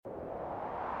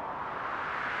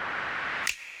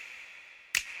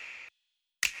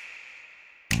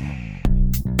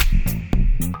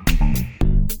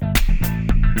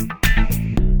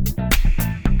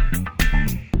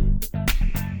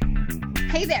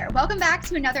there. Welcome back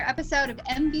to another episode of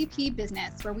MVP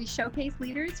Business, where we showcase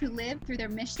leaders who live through their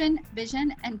mission,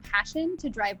 vision, and passion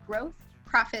to drive growth,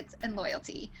 profits, and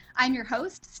loyalty. I'm your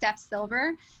host, Steph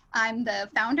Silver. I'm the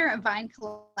founder of Vine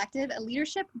Collective, a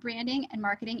leadership, branding, and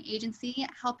marketing agency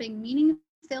helping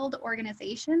meaning-filled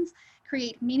organizations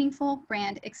create meaningful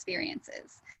brand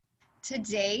experiences.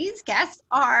 Today's guests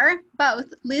are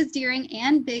both Liz Deering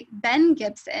and Ben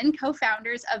Gibson,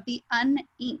 co-founders of The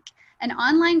Inc., an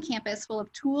online campus full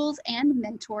of tools and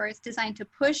mentors designed to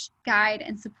push, guide,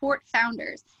 and support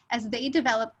founders as they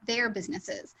develop their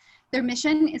businesses. Their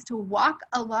mission is to walk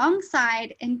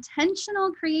alongside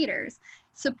intentional creators,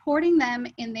 supporting them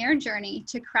in their journey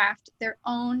to craft their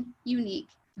own unique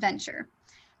venture.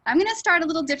 I'm going to start a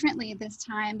little differently this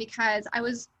time because I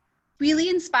was really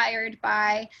inspired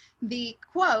by the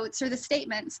quotes or the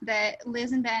statements that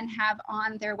Liz and Ben have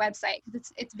on their website.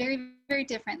 It's very, very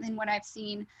different than what I've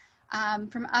seen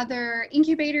from other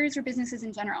incubators or businesses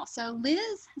in general. So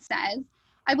Liz says,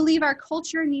 I believe our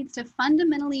culture needs to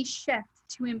fundamentally shift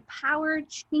to empower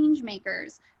change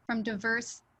makers from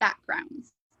diverse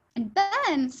backgrounds. And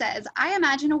Ben says, I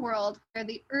imagine a world where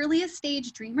the earliest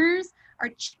stage dreamers are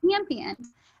championed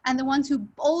and the ones who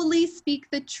boldly speak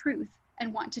the truth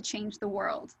and want to change the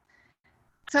world.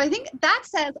 So I think that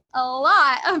says a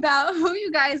lot about who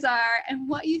you guys are and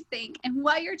what you think and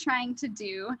what you're trying to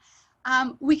do.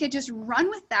 We could just run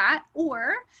with that,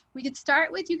 or we could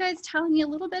start with you guys telling me a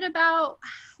little bit about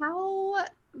how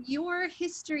your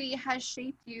history has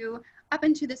shaped you up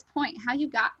until this point, how you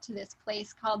got to this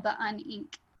place called The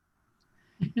Inc.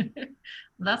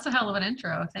 That's a hell of an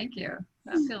intro. Thank you.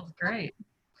 That feels great.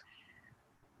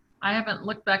 I haven't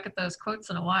looked back at those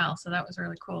quotes in a while, so that was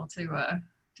really cool to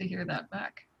hear that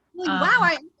back. Wow,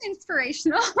 I'm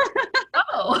inspirational.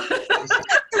 Oh.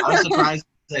 I'm surprised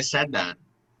I said that.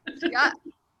 Yeah.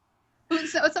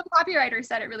 So some copywriter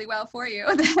said it really well for you.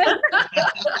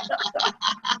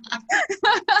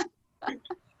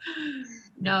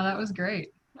 No, that was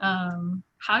great.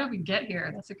 How did we get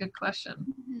here? That's a good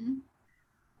question. Mm-hmm.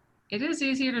 It is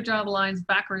easier to draw the lines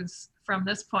backwards from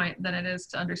this point than it is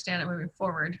to understand it moving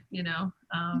forward, you know.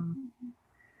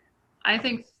 I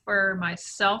think for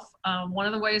myself, one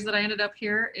of the ways that I ended up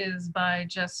here is by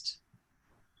just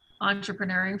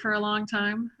entrepreneuring for a long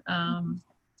time.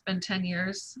 It's been 10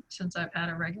 years since I've had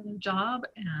a regular job,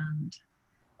 and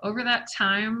over that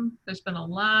time, there's been a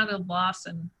lot of loss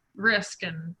and risk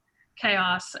and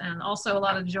chaos, and also a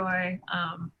lot of joy.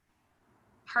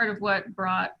 Part of what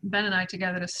brought Ben and I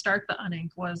together to start The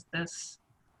Inc. was this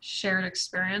shared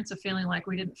experience of feeling like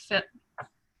we didn't fit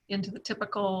into the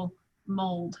typical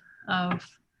mold of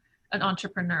an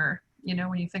entrepreneur. You know,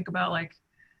 when you think about like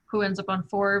who ends up on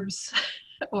Forbes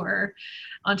or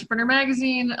Entrepreneur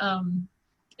Magazine,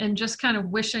 and just kind of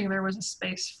wishing there was a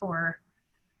space for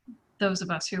those of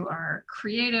us who are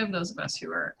creative, those of us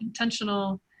who are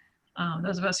intentional,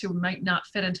 those of us who might not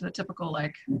fit into the typical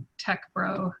like tech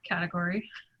bro category.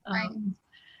 Right.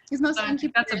 Because most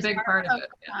that's a big part of it.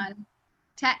 Yeah. On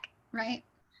tech, right?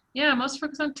 Yeah, most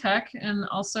focus on tech, and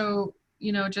also,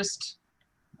 you know, just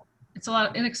it's a lot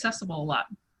of inaccessible,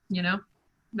 you know,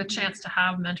 the chance to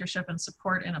have mentorship and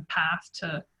support in a path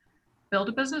to build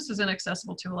a business is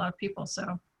inaccessible to a lot of people. So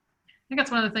I think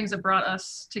that's one of the things that brought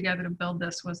us together to build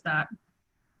this, was that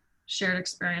shared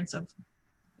experience of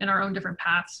in our own different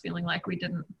paths, feeling like we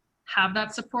didn't have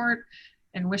that support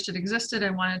and wished it existed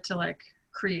and wanted to like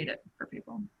create it for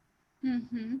people.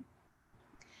 Mm-hmm.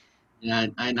 Yeah,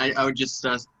 and I would just,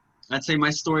 I'd say my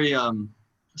story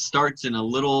starts in a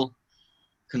little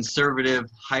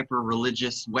conservative,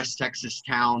 hyper-religious West Texas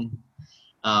town,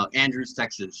 Andrews,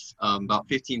 Texas, about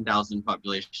 15,000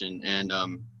 population. And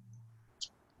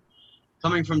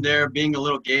coming from there, being a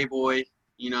little gay boy,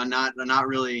 you know, not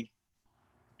really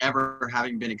ever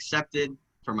having been accepted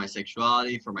for my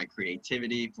sexuality, for my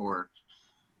creativity, for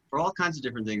all kinds of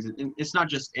different things. And it's not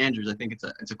just Andrews. I think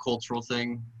it's a cultural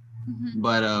thing. Mm-hmm.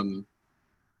 But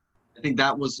I think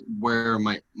that was where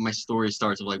my story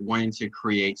starts, of like wanting to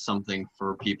create something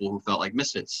for people who felt like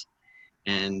misfits.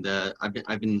 And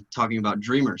I've been talking about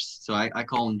dreamers. So I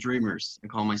call them dreamers. I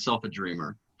call myself a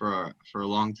dreamer for a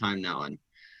long time now. And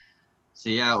so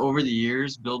yeah, over the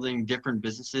years, building different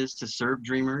businesses to serve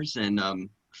dreamers, and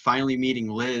finally meeting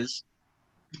Liz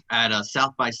at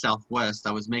South by Southwest.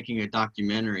 I was making a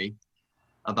documentary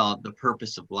about the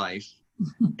purpose of life.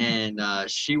 And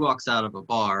she walks out of a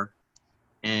bar,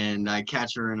 and I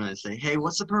catch her and I say, hey,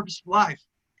 what's the purpose of life?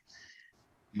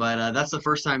 But that's the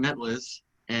first time I met Liz.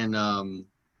 And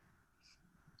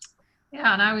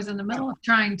yeah, and I was in the middle of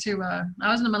trying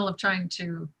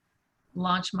to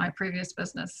launch my previous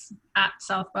business at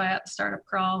South by, at the Startup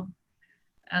Crawl.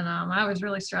 And I was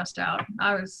really stressed out.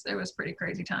 It was pretty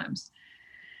crazy times.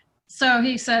 So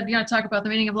he said, you want to talk about the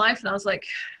meaning of life? And I was like,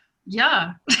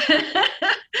 yeah,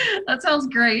 that sounds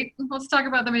great. Let's talk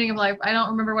about the meaning of life. I don't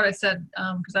remember what I said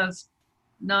because I was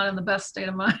not in the best state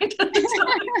of mind.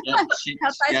 Yeah, she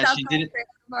didn't.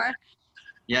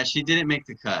 Yeah, she didn't make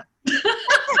the cut.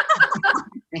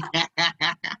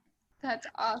 That's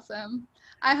awesome.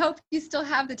 I hope you still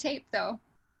have the tape, though.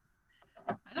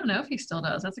 I don't know if he still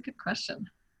does. That's a good question.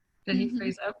 Did he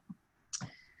freeze up?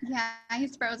 Yeah,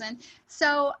 he's frozen.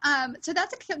 So that's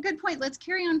a good point. Let's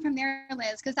carry on from there,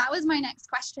 Liz, because that was my next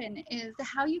question, is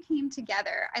how you came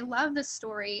together. I love the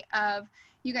story of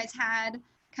you guys had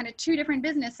kind of two different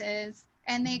businesses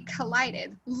and they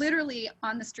collided literally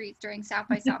on the streets during South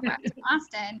by Southwest in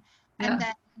Austin, and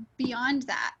then beyond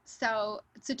that. So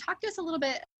talk to us a little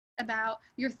bit about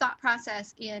your thought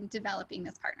process in developing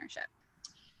this partnership.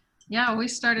 Yeah, we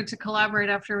started to collaborate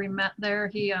after we met there.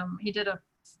 He did a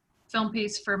film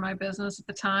piece for my business at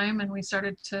the time, and we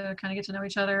started to kind of get to know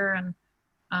each other. And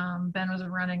Ben was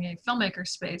running a filmmaker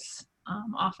space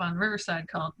off on Riverside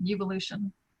called Uvolution.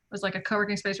 It was like a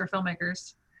co-working space for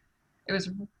filmmakers. It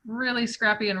was really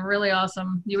scrappy and really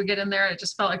awesome. You would get in there, it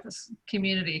just felt like this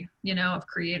community, of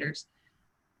creators.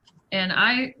 And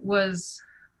I was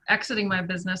exiting my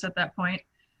business at that point,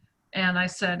 and I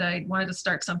said I wanted to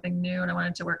start something new and I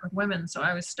wanted to work with women. So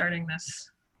I was starting this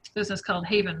business called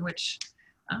Haven, which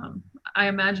I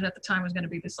imagined at the time was going to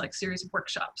be this like series of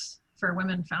workshops for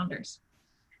women founders.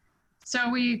 So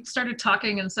we started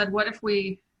talking and said, what if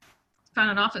we found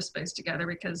an office space together,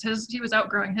 because he was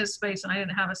outgrowing his space and I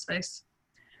didn't have a space.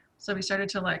 So we started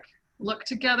to like look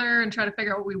together and try to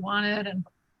figure out what we wanted. And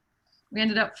we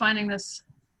ended up finding this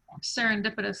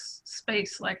serendipitous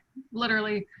space, like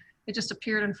literally it just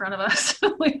appeared in front of us.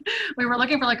 we were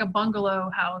looking for like a bungalow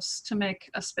house to make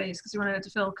a space because we wanted it to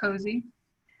feel cozy.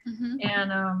 Mm-hmm.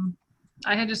 And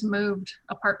I had just moved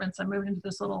apartments. I moved into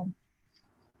this little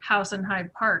house in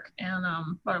Hyde Park. And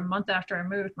about a month after I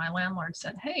moved, my landlord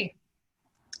said, hey,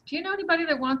 do you know anybody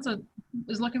that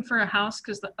is looking for a house?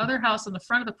 Because the other house in the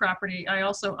front of the property I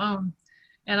also own,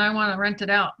 and I want to rent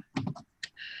it out.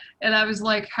 And I was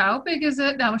like, how big is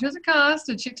it? How much does it cost?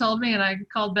 And she told me, and I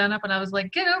called Ben up and I was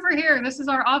like, get over here. This is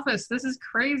our office. This is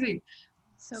crazy.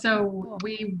 So cool.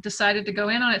 We decided to go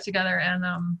in on it together and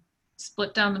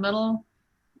split down the middle,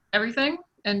 everything,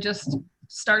 and just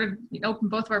started, open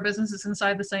both of our businesses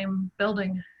inside the same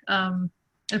building. And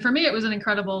for me, it was an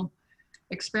incredible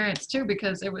experience too,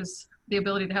 because it was the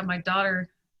ability to have my daughter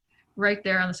right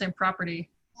there on the same property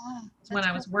when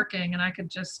I was working, and I could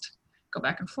just go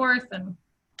back and forth, and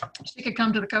she could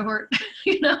come to the cohort,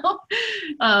 she's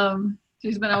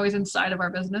been always inside of our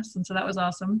business. And so that was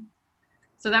awesome.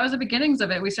 So that was the beginnings of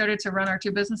it. We started to run our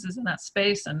two businesses in that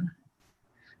space, and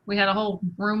we had a whole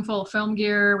room full of film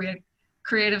gear. We had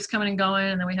creatives coming and going,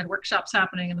 and then we had workshops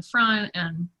happening in the front.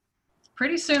 And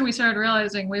pretty soon we started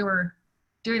realizing we were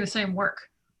doing the same work,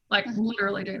 like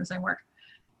literally doing the same work.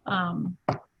 And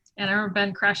I remember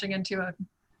Ben crashing into a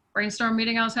brainstorm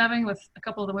meeting I was having with a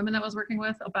couple of the women that I was working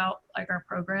with about like our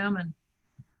program, and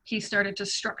he started to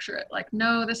structure it like,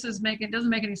 no, doesn't make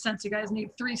any sense. You guys need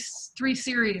three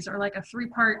series or like a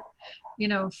 3-part,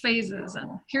 phases,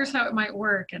 and here's how it might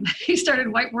work. And he started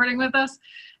whiteboarding with us,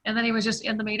 and then he was just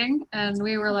in the meeting, and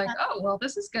we were like, oh, well,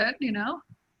 this is good. You want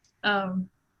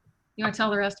to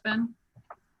tell the rest, Ben?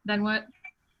 Then what?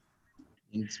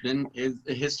 It's been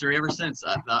a history ever since.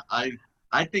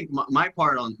 I think my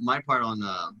part on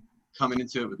coming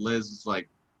into it with Liz is like,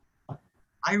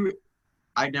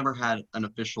 I never had an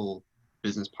official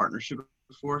business partnership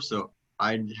before, so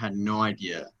I had no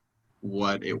idea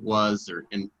what it was,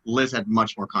 and Liz had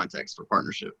much more context for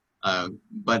partnership.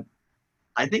 But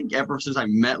I think ever since I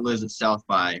met Liz at South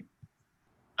by,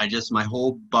 my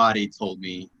whole body told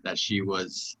me that she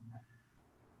was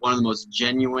one of the most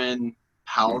genuine,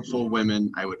 powerful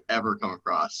women I would ever come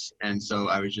across. And so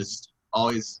I was just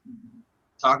always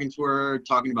talking to her,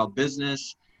 talking about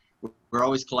business. We're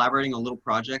always collaborating on little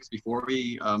projects before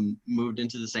we moved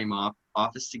into the same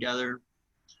office together.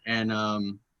 And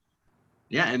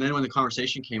and then when the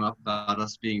conversation came up about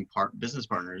us being business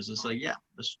partners, it's like, yeah,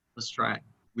 let's try it.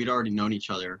 We'd already known each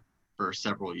other for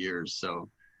several years. So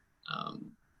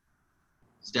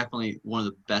it's definitely one of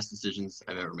the best decisions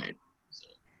I've ever made. So.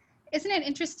 Isn't it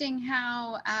interesting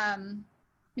how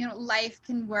life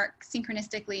can work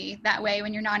synchronistically that way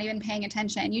when you're not even paying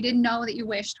attention? You didn't know that you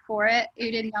wished for it.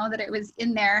 You didn't know that it was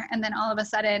in there. And then all of a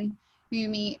sudden you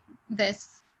meet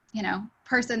this,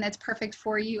 person that's perfect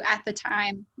for you at the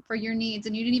time for your needs,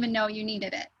 and you didn't even know you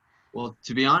needed it. Well,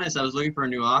 to be honest, I was looking for a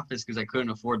new office because I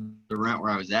couldn't afford the rent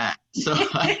where I was at. So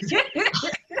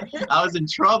I was in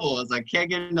trouble. I was like, can't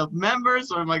get enough members.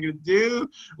 What am I going to do?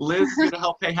 Liz is going to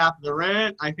help pay half the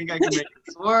rent. I think I can make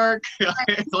this work.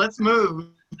 Let's move.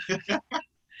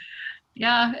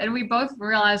 Yeah, and we both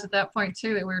realized at that point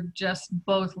too that we're just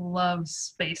both love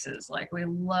spaces. Like we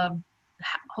love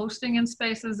hosting in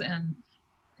spaces and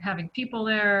having people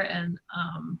there and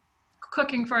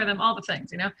cooking for them, all the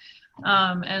things, you know.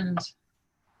 And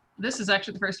this is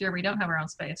actually the first year we don't have our own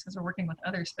space because we're working with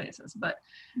other spaces. But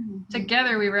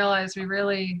together we realized we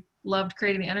really loved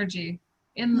creating the energy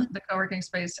in the co-working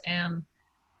space and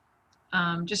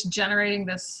just generating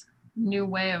this new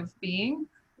way of being,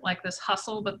 like this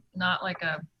hustle, but not like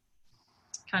a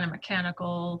kind of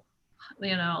mechanical,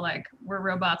 you know, like we're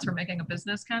robots, we're making a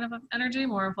business kind of energy,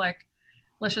 more of like,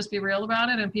 let's just be real about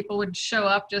it. And people would show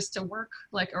up just to work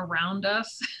like around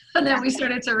us. And then we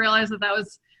started to realize that that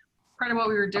was part of what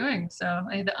we were doing. So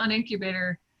the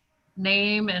Unincubator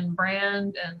name and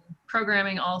brand and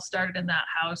programming all started in that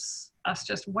house, us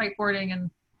just whiteboarding and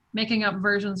making up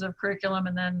versions of curriculum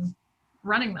and then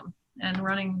running them and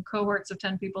running cohorts of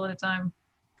 10 people at a time.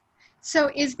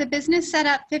 So is the business set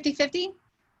up 50-50?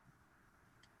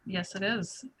 Yes, it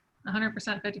is. 100%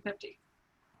 50-50.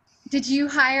 Did you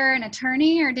hire an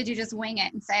attorney or did you just wing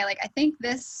it and say, like, I think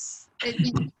this,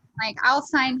 like, I'll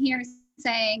sign here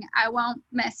saying I won't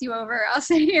mess you over. I'll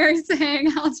say here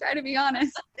saying I'll try to be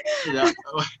honest. Yeah,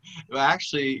 well,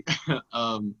 actually,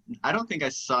 I don't think I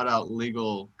sought out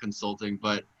legal consulting,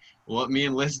 but what me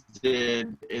and Liz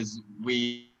did is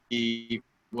when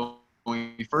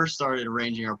we first started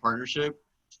arranging our partnership,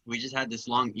 we just had this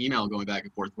long email going back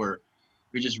and forth where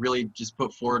we just really just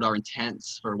put forward our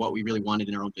intents for what we really wanted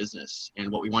in our own business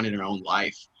and what we wanted in our own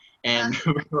life. And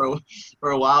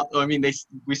for a while, I mean,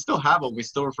 we still have them. We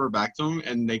still refer back to them,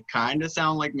 and they kind of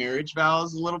sound like marriage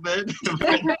vows a little bit.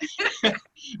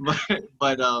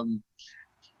 but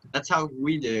that's how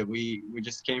we did it. We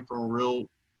just came from a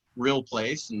real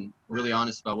place and really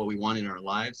honest about what we wanted in our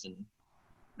lives.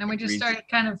 And we just started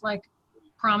kind of like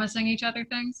promising each other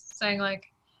things, saying like,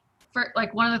 for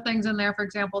like one of the things in there, for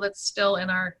example, that's still in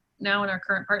our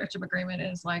current partnership agreement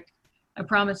is like, I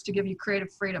promise to give you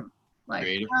creative freedom. Like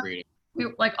creative freedom. We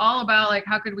like all about like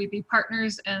how could we be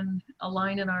partners and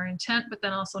align in our intent, but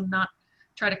then also not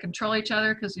try to control each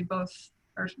other because we both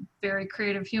are very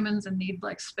creative humans and need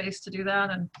like space to do that.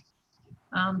 And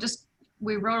just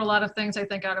we wrote a lot of things I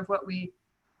think out of what we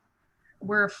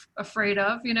were afraid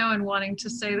of, you know, and wanting to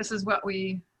say this is what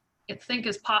we think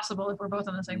is possible if we're both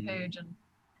on the same page. And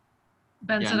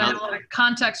Ben said I have a lot of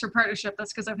context for partnership.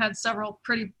 That's because I've had several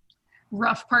pretty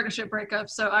rough partnership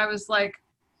breakups. So I was like,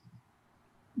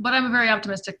 but I'm a very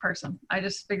optimistic person. I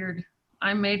just figured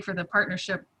I'm made for the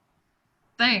partnership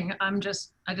thing. I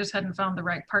just hadn't found the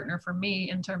right partner for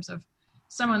me in terms of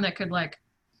someone that could like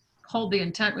hold the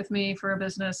intent with me for a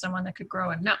business, someone that could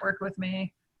grow a network with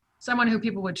me, someone who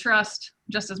people would trust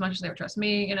just as much as they would trust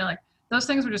me. You know, like those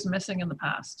things were just missing in the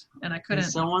past, and I couldn't.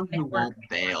 And someone who won't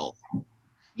bail.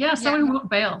 Yeah, someone who won't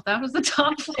bail. That was the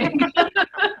top thing.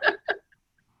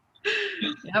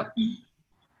 Yep.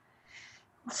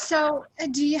 So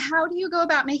how do you go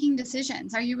about making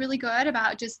decisions? Are you really good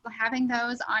about just having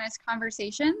those honest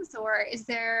conversations, or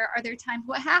are there times,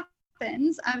 what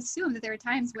happens? I assume that there are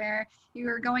times where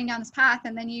you're going down this path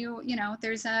and then you know,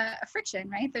 there's a friction,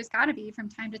 right? There's gotta be from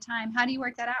time to time. How do you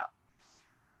work that out?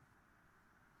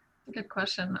 Good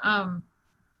question.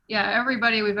 Yeah,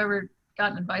 everybody we've ever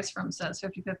gotten advice from says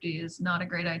 50-50 is not a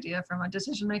great idea from a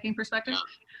decision-making perspective.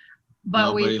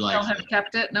 But Nobody we still have it.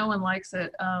 kept it. No one likes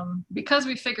it because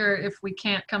we figure if we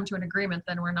can't come to an agreement,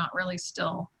 then we're not really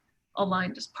still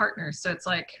aligned as partners. So it's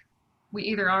like we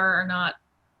either are or not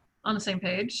on the same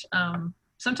page.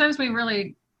 Sometimes we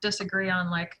really disagree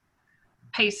on like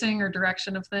pacing or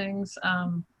direction of things.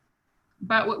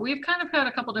 But we've kind of had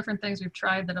a couple different things we've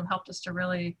tried that have helped us to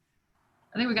really,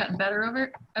 I think we've gotten better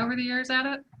over the years at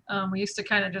it. We used to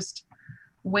kind of just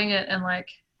wing it and like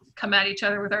come at each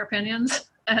other with our opinions.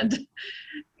 And,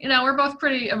 you know, we're both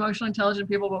pretty emotionally intelligent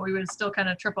people, but we would still kind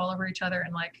of trip all over each other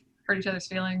and like hurt each other's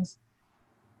feelings.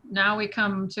 Now we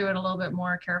come to it a little bit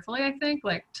more carefully, I think,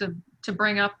 like to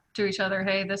bring up to each other,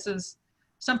 hey, this is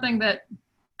something that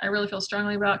I really feel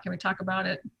strongly about. Can we talk about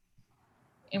it?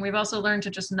 And we've also learned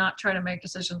to just not try to make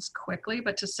decisions quickly,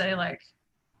 but to say like,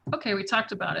 okay, we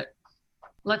talked about it.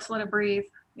 Let's let it breathe,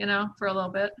 you know, for a little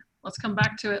bit. Let's come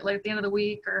back to it late at the end of the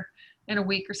week or in a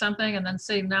week or something, and then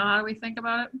say, now how do we think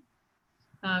about it?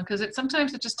 Because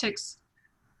sometimes it just takes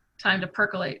time to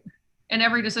percolate. And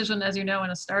every decision, as you know,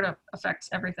 in a startup affects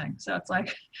everything. So it's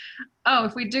like, oh,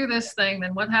 if we do this thing,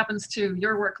 then what happens to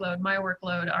your workload, my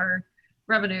workload, our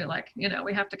revenue? Like, you know,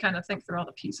 we have to kind of think through all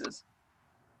the pieces.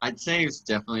 I'd say it's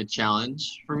definitely a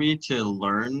challenge for me to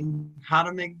learn how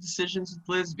to make decisions with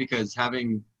Liz, because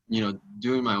having,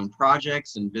 doing my own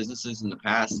projects and businesses in the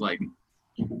past, like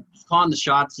just calling the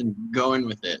shots and going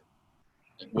with it.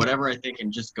 Whatever I think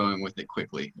and just going with it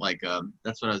quickly. Like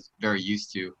that's what I was very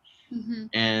used to. Mm-hmm.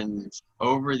 And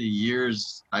over the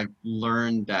years, I've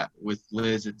learned that with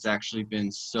Liz, it's actually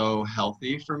been so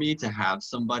healthy for me to have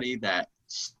somebody that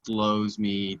slows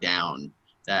me down,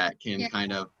 that can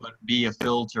kind of be a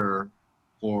filter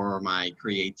for my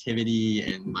creativity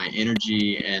and my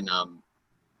energy. And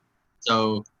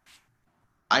so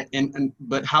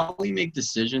but how we make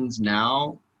decisions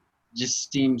now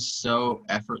just seems so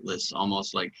effortless,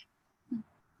 almost like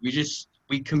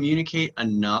we communicate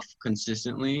enough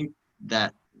consistently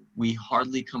that we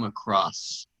hardly come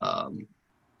across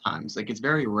times. Like, it's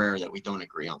very rare that we don't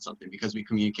agree on something because we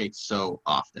communicate so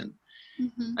often.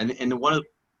 Mm-hmm. And one of the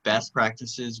best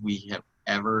practices we have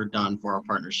ever done for our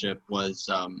partnership was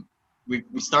we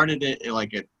started it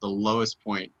like at the lowest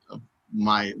point of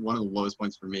one of the lowest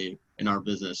points for me in our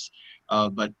business,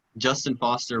 but Justin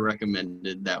Foster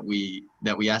recommended that we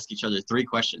ask each other 3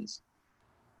 questions.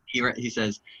 He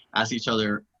says, ask each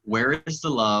other, where is the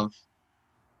love,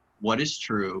 what is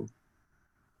true,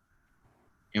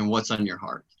 and what's on your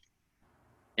heart?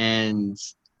 And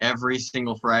every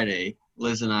single Friday,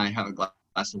 Liz and I have a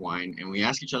glass of wine and we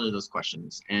ask each other those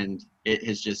questions, and it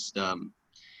has just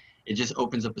it just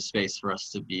opens up a space for us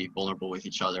to be vulnerable with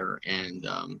each other and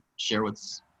share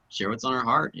what's on our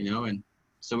heart, and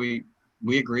so we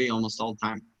agree almost all the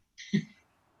time.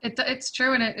 It's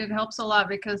true, and it helps a lot,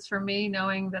 because for me,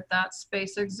 knowing that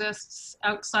space exists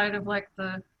outside of like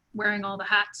the wearing all the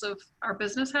hats of our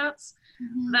business hats,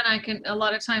 Mm-hmm. then I can, a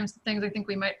lot of times the things I think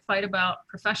we might fight about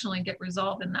professionally get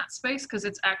resolved in that space, because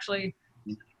it's actually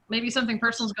maybe something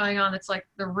personal is going on that's like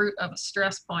the root of a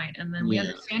stress point, and then we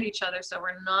understand each other, so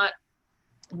we're not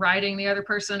riding the other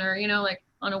person or like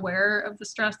unaware of the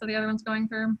stress that the other one's going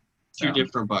through. So. 2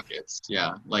 different buckets.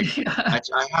 Like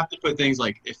I have to put things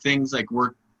like, if things like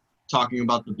we're talking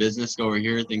about the business go over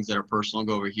here, things that are personal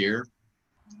go over here.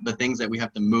 The things that we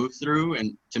have to move through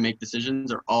and to make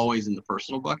decisions are always in the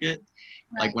personal bucket.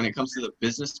 Right. Like when it comes to the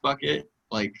business bucket,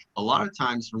 like a lot of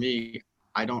times for me,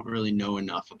 I don't really know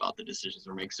enough about the decisions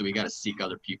we're making, so we got to seek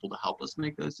other people to help us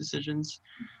make those decisions.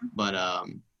 But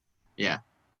yeah,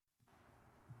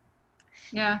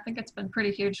 I think it's been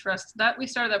pretty huge for us. That we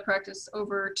started that practice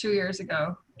over 2 years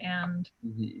ago, and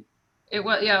it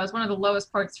was one of the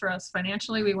lowest points for us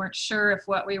financially. We weren't sure if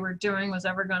what we were doing was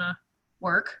ever gonna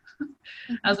work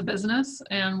as a business,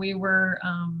 and we were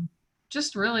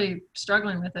just really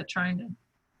struggling with it, trying to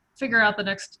figure out the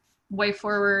next way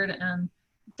forward. And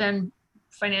then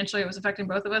financially it was affecting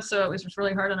both of us, so it was just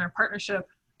really hard on our partnership.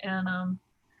 And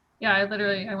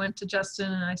I went to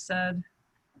Justin and I said,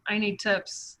 I need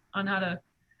tips on how to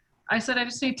I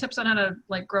just need tips on how to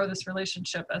like grow this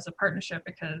relationship as a partnership,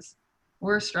 because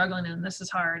we're struggling and this is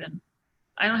hard, and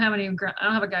I don't have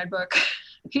a guidebook.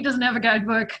 He doesn't have a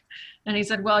guidebook. And he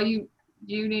said, well, you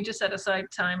need to set aside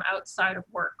time outside of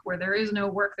work where there is no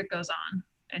work that goes on,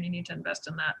 and you need to invest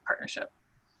in that partnership.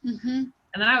 Mm-hmm.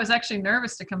 And then I was actually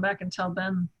nervous to come back and tell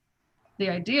Ben the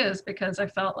ideas, because I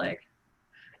felt like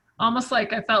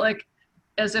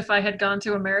as if I had gone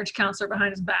to a marriage counselor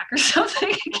behind his back or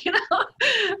something,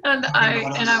 and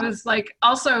I was like,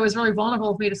 also it was really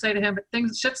vulnerable for me to say to him, but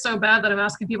shit's so bad that I'm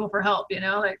asking people for help,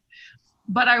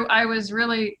 but I was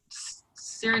really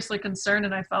seriously concerned,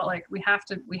 and I felt like we have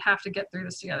to get through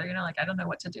this together, like I don't know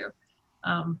what to do.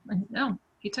 And no,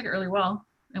 he took it really well,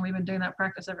 and we've been doing that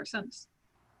practice ever since.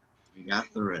 We got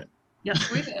through it. Yes,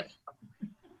 we did.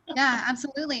 Yeah,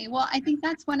 absolutely. Well, I think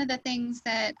that's one of the things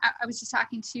that I was just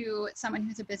talking to someone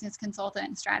who's a business consultant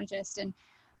and strategist, and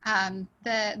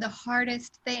the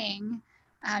hardest thing,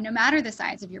 no matter the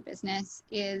size of your business,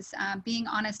 is being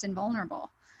honest and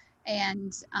vulnerable,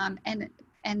 and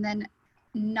then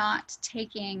not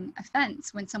taking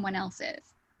offense when someone else is.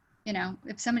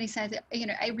 If somebody says,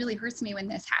 it really hurts me when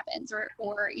this happens, or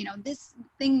this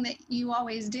thing that you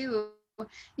always do.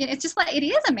 It's just like, it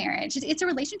is a marriage. It's a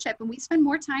relationship, and we spend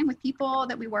more time with people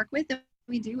that we work with than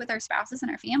we do with our spouses and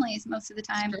our families most of the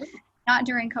time. Not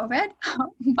during COVID,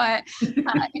 but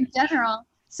in general.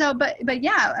 So, but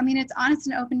yeah, I mean, it's honest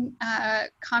and open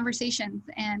conversations,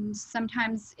 and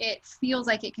sometimes it feels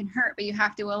like it can hurt, but you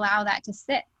have to allow that to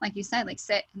sit, like you said, like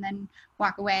sit and then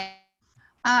walk away.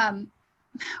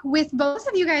 With both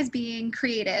of you guys being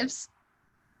creatives,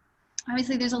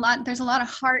 obviously there's a lot of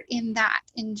heart in that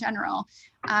in general.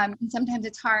 And sometimes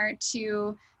it's hard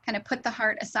to kind of put the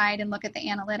heart aside and look at the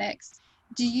analytics.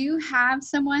 Do you have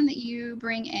someone that you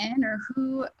bring in, or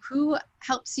who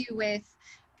helps you with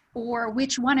or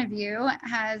which one of you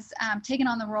has taken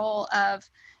on the role of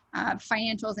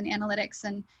financials and analytics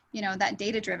and, you know, that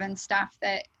data-driven stuff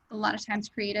that a lot of times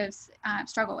creatives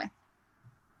struggle with?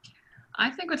 I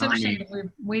think what's interesting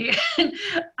is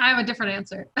I have a different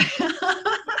answer.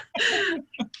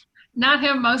 Not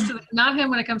him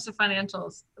when it comes to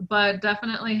financials, but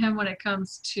definitely him when it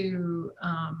comes to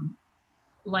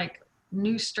like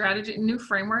new strategy, new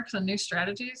frameworks and new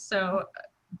strategies. So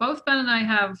both Ben and I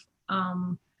have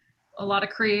a lot of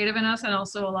creative in us and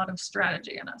also a lot of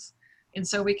strategy in us. And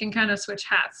so we can kind of switch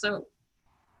hats. So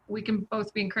we can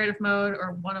both be in creative mode,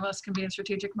 or one of us can be in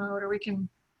strategic mode, or we can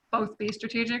both be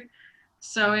strategic.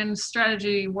 So in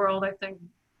strategy world, I think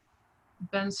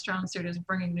Ben's strong suit is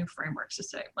bringing new frameworks to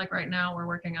say, like right now we're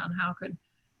working on how could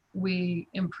we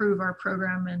improve our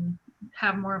program and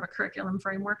have more of a curriculum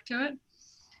framework to it.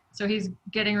 So he's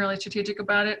getting really strategic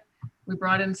about it. We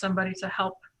brought in somebody to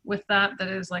help with that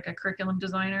is like a curriculum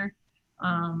designer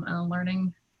and a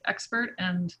learning expert,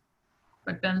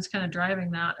 but Ben's kind of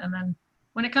driving that. And then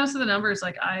when it comes to the numbers,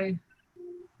 like I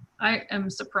am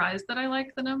surprised that I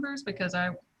like the numbers, because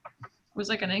I was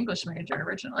like an English major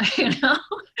originally, you know,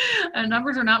 and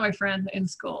numbers are not my friend in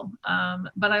school.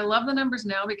 But I love the numbers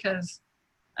now because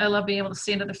I love being able to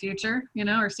see into the future, you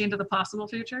know, or see into the possible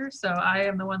future. So I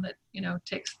am the one that, you know,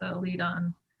 takes the lead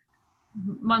on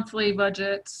monthly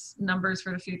budgets, numbers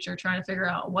for the future, trying to figure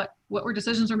out what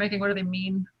decisions we're making, what do they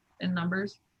mean in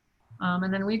numbers.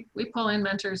 And then we pull in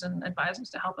mentors and advisors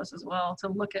to help us as well, to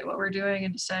look at what we're doing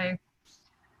and to say,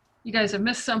 you guys have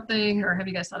missed something, or have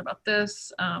you guys thought about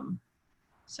this?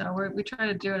 So we try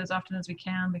to do it as often as we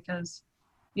can, because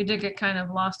you did get kind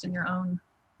of lost in your own,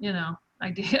 you know,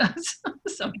 ideas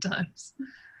sometimes.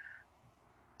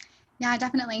 Yeah,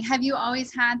 definitely. Have you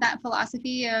always had that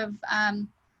philosophy of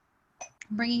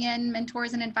bringing in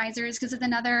mentors and advisors? Because it's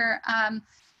another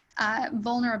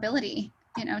vulnerability,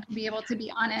 you know, to be able to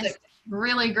be honest. That's a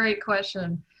really great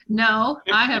question. No,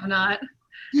 I have not.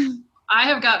 I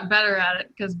have gotten better at it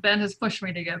because Ben has pushed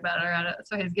me to get better at it.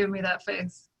 So he's given me that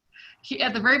face.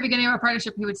 At the very beginning of our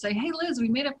partnership, he would say, "Hey Liz, we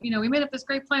made up this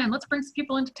great plan. Let's bring some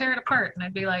people in to tear it apart." And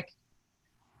I'd be like,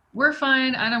 "We're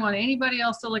fine. I don't want anybody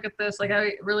else to look at this." Like,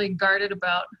 I really guarded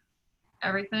about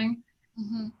everything.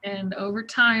 Mm-hmm. And over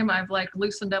time, I've like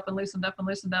loosened up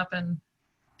and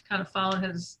kind of followed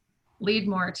his lead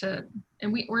more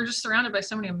and we're just surrounded by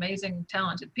so many amazing,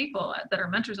 talented people that are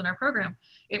mentors in our program.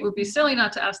 It would be silly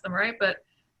not to ask them, right? But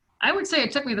I would say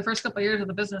it took me the first couple of years of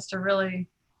the business to really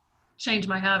change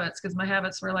my habits, because my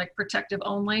habits were like protective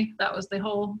only. That was the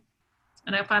whole,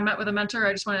 and if I met with a mentor,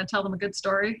 I just wanted to tell them a good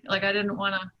story. Like, I didn't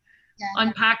want to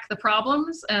unpack the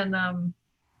problems. And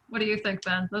what do you think,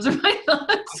 Ben? Those are my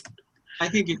thoughts. I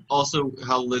think it also,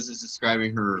 how Liz is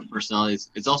describing her personality,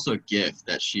 it's also a gift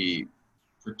that she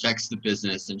protects the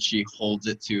business and she holds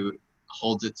it to,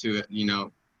 you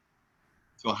know,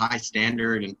 to a high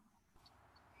standard. And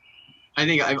I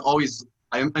think I'm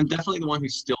definitely the one who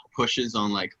still pushes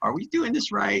on, like, are we doing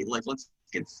this right? Like, let's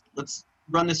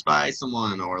run this by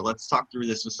someone, or let's talk through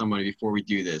this with somebody before we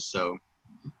do this. So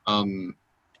I'm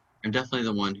definitely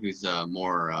the one who's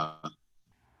more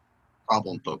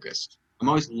problem focused. I'm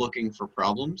always looking for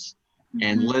problems.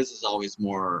 And Liz is always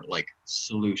more like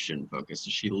solution focused.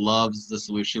 So she loves the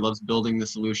solution. She loves building the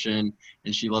solution,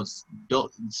 and she loves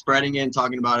spreading it and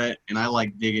talking about it. And I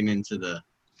like digging into the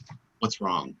what's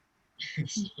wrong.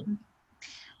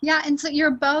 Yeah, and so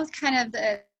you're both kind of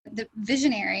the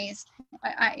visionaries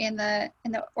in the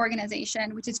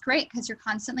organization, which is great because you're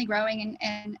constantly growing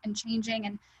and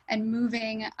changing and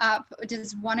moving up.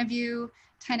 Does one of you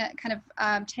kind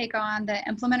of take on the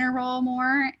implementer role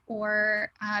more,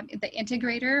 or the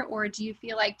integrator, or do you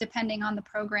feel like depending on the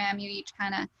program you each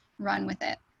kind of run with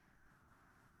it?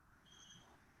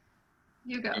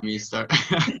 You go. Let me start.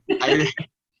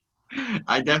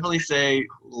 I definitely say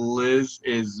Liz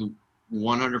is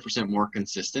 100% more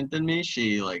consistent than me.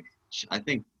 I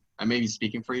think I may be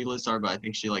speaking for you, Liz, sorry, but I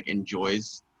think she like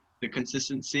enjoys the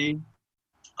consistency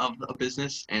of a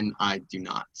business, and I do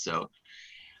not. So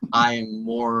I am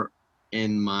more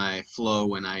in my flow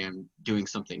when I am doing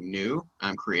something new.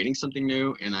 I'm creating something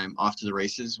new, and I'm off to the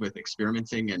races with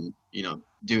experimenting and, you know,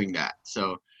 doing that.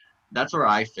 So that's where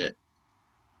I fit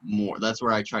more. That's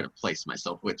where I try to place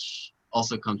myself, which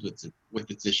also comes with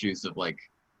its issues of like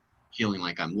feeling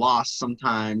like I'm lost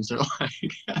sometimes, or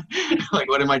like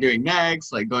what am I doing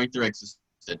next? Like going through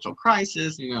existential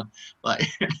crisis, you know, like,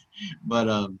 but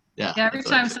yeah. Every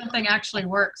time something actually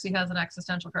works, he has an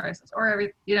existential crisis, or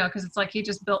you know, because it's like he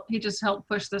just helped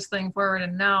push this thing forward,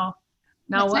 and now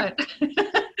what?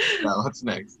 Well, what's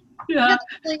next? Yeah. That's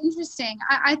really interesting.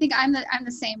 I think I'm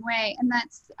the same way, and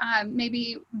that's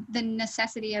maybe the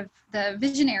necessity of the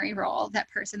visionary role. That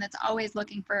person that's always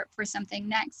looking for something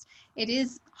next. It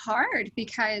is hard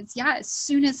because as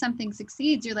soon as something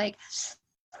succeeds, you're like,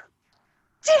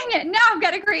 dang it! Now I've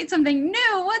got to create something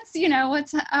new.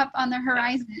 What's up on the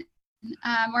horizon,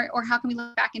 or how can we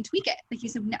look back and tweak it? Like you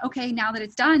said, okay, now that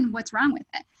it's done, what's wrong with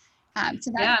it?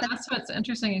 That's what's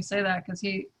interesting you say that,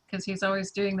 because he's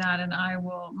always doing that, and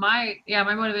my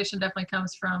motivation definitely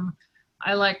comes from,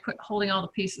 I like holding all the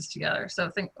pieces together. So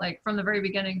think like from the very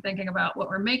beginning, thinking about what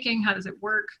we're making, how does it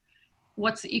work,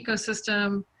 what's the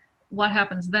ecosystem, what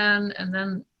happens then,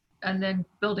 and then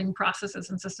building processes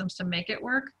and systems to make it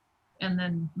work, and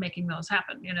then making those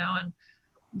happen, and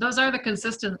those are the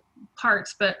consistent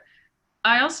parts. But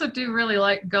I also do really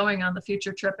like going on the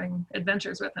future tripping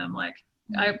adventures with him. Like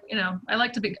I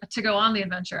like to go on the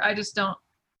adventure. I just don't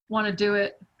want to do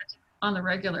it on the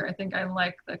regular. I think I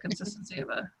like the consistency of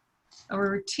a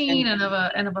routine and of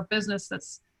a business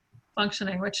that's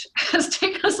functioning, which has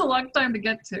taken us a long time to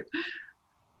get to.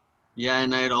 Yeah,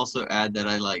 and I'd also add that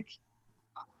I like,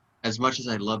 as much as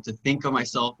I love to think of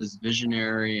myself as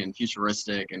visionary and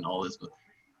futuristic and all this,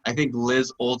 I think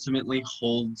Liz ultimately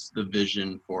holds the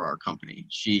vision for our company.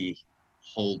 She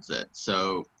holds it.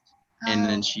 So, and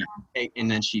then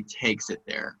she takes it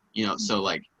there. So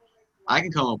like, I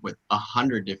can come up with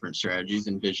 100 different strategies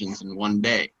and visions in one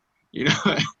day,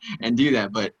 and do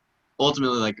that. But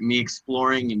ultimately, like me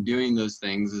exploring and doing those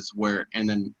things is where, and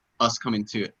then us coming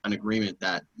to an agreement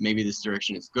that maybe this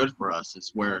direction is good for us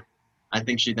is where I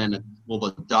think she then will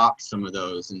adopt some of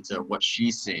those into what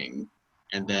she's seeing,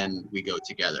 and then we go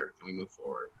together and we move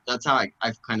forward. That's how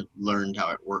I've kind of learned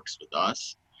how it works with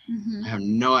us. I have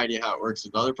no idea how it works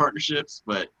with other partnerships,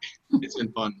 but it's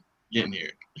been fun getting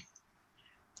here.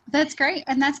 That's great.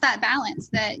 And that's that balance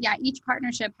that, each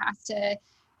partnership has to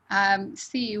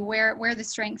see where the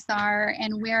strengths are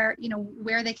and where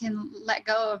they can let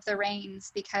go of the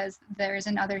reins because there's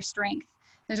another strength.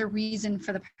 There's a reason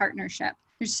for the partnership.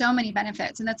 There's so many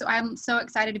benefits. And that's why I'm so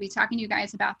excited to be talking to you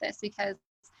guys about this because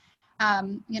a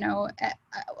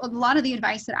lot of the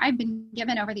advice that I've been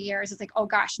given over the years is like, oh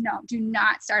gosh, no, do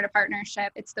not start a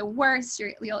partnership. It's the worst.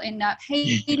 You'll end up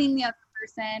hating the other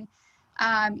person.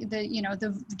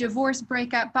 The divorce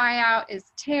breakup buyout is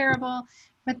terrible.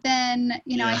 But then,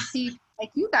 I see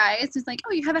like you guys, it's like,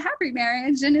 oh, you have a happy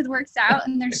marriage and it works out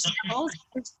and there's struggles.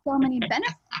 There's so many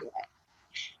benefits to it.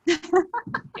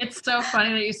 It's so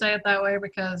funny that you say it that way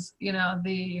because,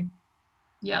 the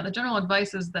general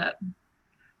advice is that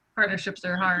partnerships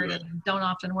are hard and don't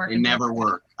often work. They never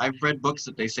work. I've read books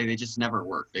that they say they just never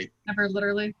work. They never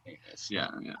literally. Yeah.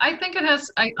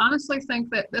 I honestly think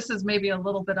that this is maybe a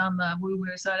little bit on the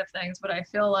woo-woo side of things, but I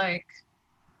feel like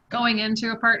going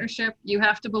into a partnership, you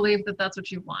have to believe that that's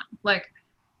what you want. Like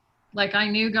I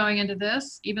knew going into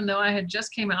this, even though I had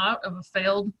just came out of a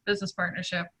failed business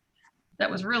partnership that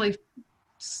was really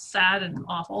sad and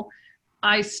awful,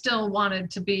 I still wanted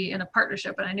to be in a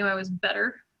partnership, and I knew I was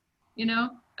better,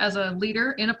 as a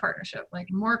leader in a partnership, like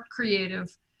more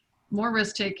creative, more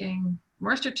risk-taking,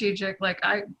 more strategic,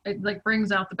 it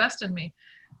brings out the best in me.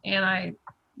 And I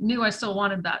knew I still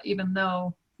wanted that, even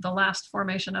though the last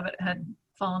formation of it had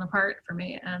fallen apart for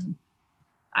me. And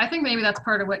I think maybe that's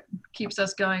part of what keeps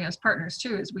us going as partners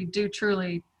too, is we do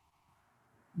truly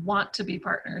want to be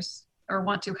partners or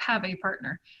want to have a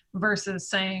partner versus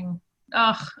saying,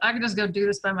 oh, I can just go do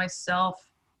this by myself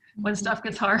when stuff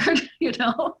gets hard, I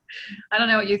don't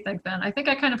know what you think, Ben. I think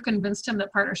I kind of convinced him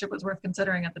that partnership was worth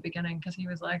considering at the beginning because he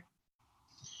was like,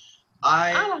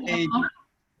 I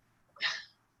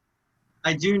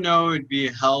do know it'd be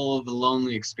a hell of a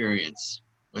lonely experience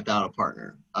without a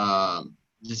partner.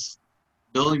 Just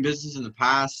building business in the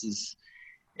past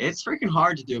it's freaking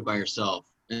hard to do it by yourself.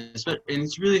 And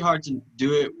it's really hard to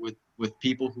do it with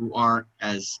people who aren't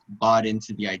as bought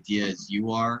into the idea as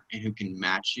you are and who can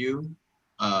match you.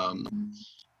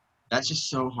 That's just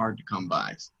so hard to come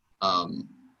by. I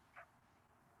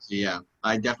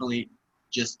definitely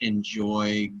just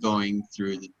enjoy going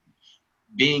through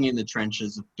being in the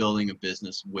trenches of building a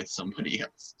business with somebody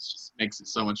else. It just makes it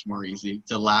so much more easy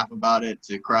to laugh about it,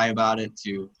 to cry about it,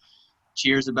 to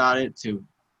cheers about it, to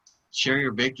share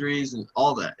your victories and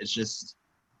all that. It's just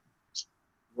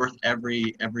worth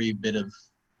every bit of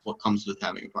what comes with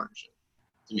having a partnership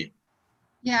to me.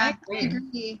 Yeah, I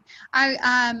agree.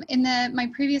 I in my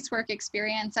previous work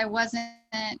experience, I wasn't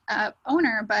an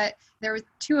owner, but there were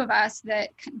two of us that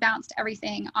bounced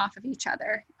everything off of each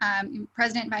other,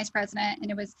 president and vice president,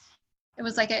 and it was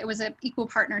an equal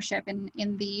partnership in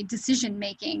the decision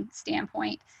making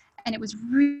standpoint, and it was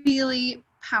really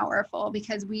powerful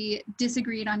because we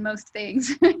disagreed on most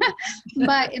things,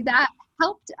 but that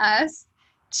helped us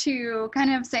to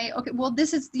kind of say, okay, well,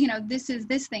 this is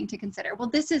this thing to consider. Well,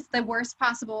 this is the worst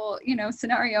possible,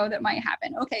 scenario that might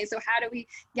happen. Okay, so how do we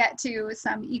get to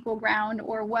some equal ground,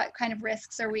 or what kind of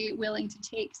risks are we willing to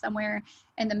take somewhere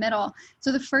in the middle?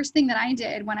 So the first thing that I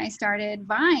did when I started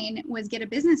Vine was get a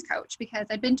business coach, because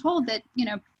I'd been told that,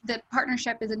 the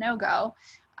partnership is a no-go.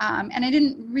 And I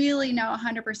didn't really know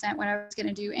 100% what I was going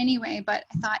to do anyway, but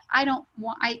I thought, I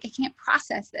can't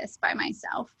process this by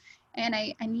myself. And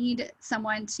I need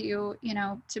someone to,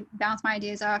 to bounce my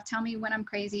ideas off, tell me when I'm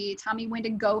crazy, tell me when to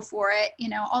go for it,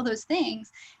 all those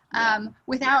things,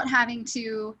 without having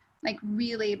to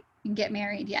really get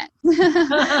married yet.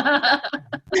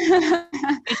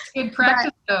 It's good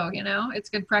practice though, it's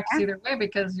good practice either way,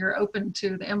 because you're open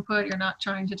to the input. You're not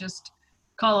trying to just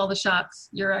call all the shots.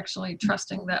 You're actually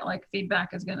trusting that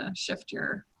feedback is going to shift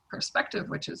your perspective,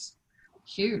 which is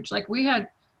huge. We had,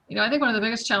 I think one of the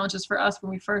biggest challenges for us when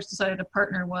we first decided to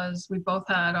partner was we both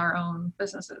had our own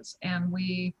businesses, and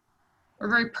we were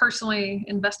very personally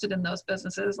invested in those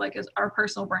businesses, as our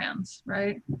personal brands,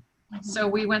 right? Mm-hmm. So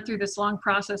we went through this long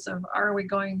process of, are we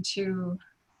going to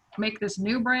make this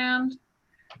new brand?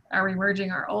 Are we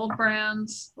merging our old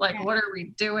brands? What are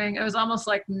we doing? It was almost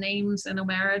like names in a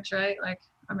marriage, right?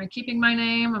 Am I keeping my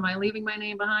name? Am I leaving my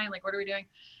name behind? What are we doing?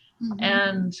 Mm-hmm.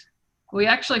 And we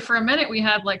actually, for a minute, we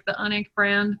had the Uninked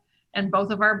brand and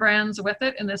both of our brands with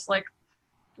it in this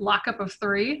lockup of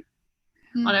 3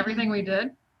 on everything we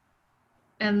did.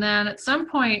 And then at some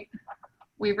point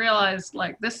we realized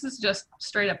this is just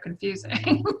straight up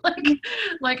confusing.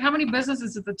 How many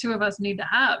businesses did the two of us need to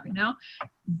have,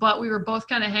 But we were both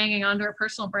kind of hanging on to our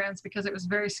personal brands because it was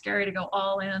very scary to go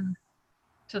all in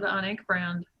to the Uninked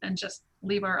brand and just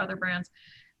leave our other brands.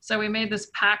 So we made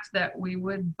this pact that we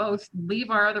would both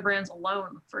leave our other brands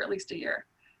alone for at least a year.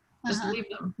 Just leave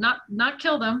them, not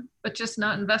kill them, but just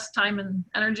not invest time and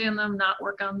energy in them, not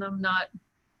work on them, not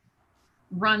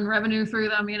run revenue through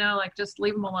them, just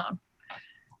leave them alone,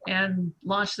 and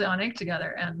launch the Uninked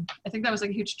together. And I think that was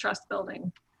a huge trust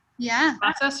building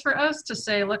process for us to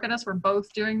say, look at us, we're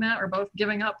both doing that. We're both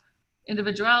giving up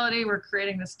individuality. We're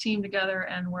creating this team together,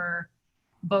 and we're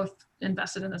both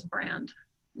invested in this brand,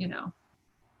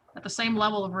 at the same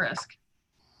level of risk.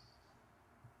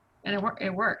 And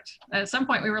it worked. At some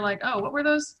point we were like, oh, what were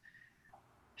those?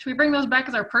 Should we bring those back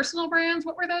as our personal brands?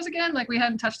 What were those again? We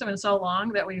hadn't touched them in so long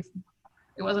that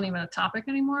it wasn't even a topic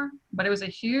anymore, but it was a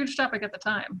huge topic at the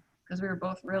time because we were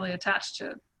both really attached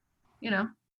to,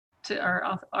 to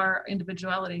our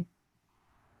individuality.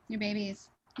 Your babies.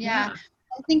 Yeah.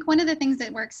 I think one of the things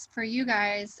that works for you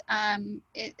guys,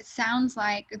 it sounds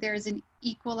like there's an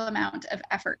equal amount of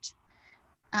effort,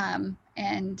 and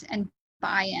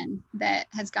buy-in that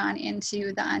has gone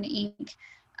into the Uninked.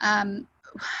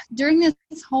 During this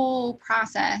whole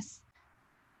process,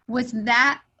 was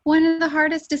that one of the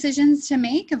hardest decisions to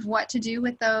make, of what to do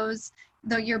with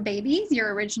your babies,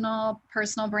 your original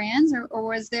personal brands, or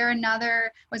was there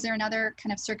another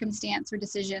kind of circumstance or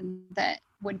decision that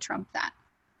would trump that?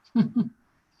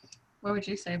 What would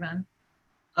you say, Ben?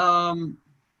 The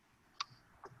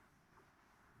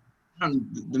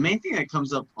main thing that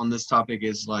comes up on this topic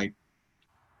is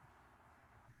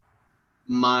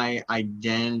my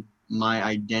identity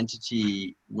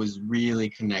was really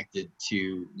connected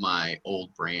to my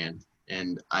old brand,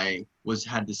 and I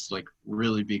had this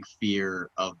really big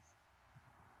fear of,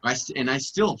 and I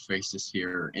still face this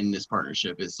fear in this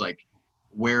partnership, is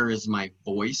where is my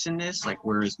voice in this?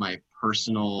 Where is my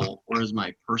personal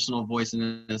voice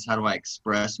in this? How do I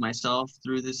express myself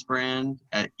through this brand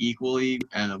equally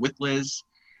with Liz?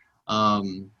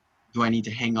 Do I need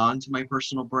to hang on to my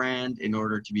personal brand in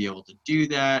order to be able to do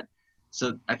that?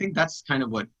 So I think that's kind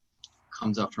of what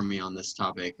comes up for me on this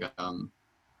topic.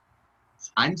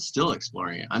 I'm still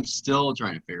exploring it. I'm still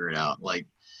trying to figure it out.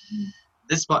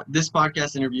 This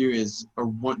podcast interview is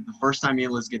the first time me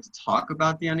and Liz get to talk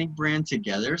about the Uninked brand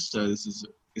together. So this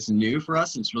is new for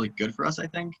us, and it's really good for us, I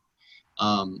think.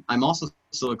 I'm also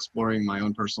still exploring my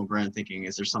own personal brand, thinking,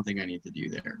 is there something I need to do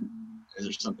there? Is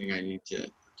there something I need to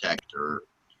protect or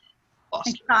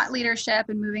foster? Thought leadership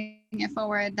and moving it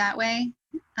forward that way,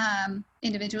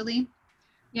 individually.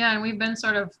 Yeah, and we've been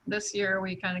this year,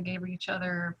 we kind of gave each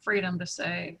other freedom to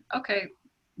say, okay,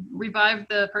 revive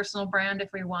the personal brand if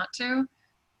we want to,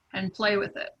 and play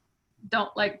with it.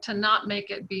 Don't to not make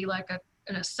it be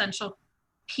an essential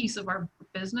piece of our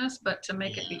business, but to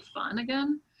make it be fun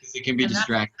again. It can be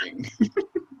distracting.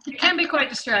 It can be quite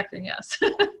distracting, yes.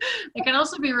 It can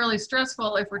also be really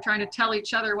stressful if we're trying to tell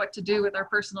each other what to do with our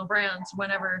personal brands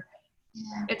whenever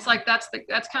it's like that's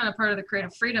kind of part of the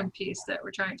creative freedom piece that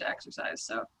we're trying to exercise.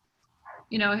 So,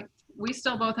 you know, we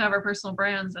still both have our personal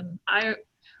brands, and I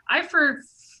for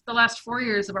the last 4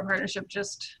 years of our partnership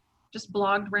just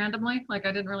blogged randomly. Like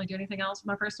I didn't really do anything else with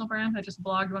my personal brand. I just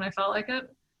blogged when I felt like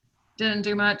it. Didn't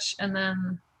do much, and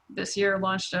then this year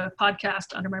launched a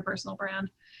podcast under my personal brand,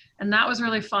 and that was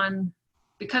really fun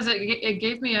because it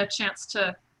gave me a chance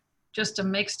to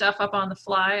make stuff up on the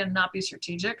fly and not be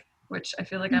strategic, which I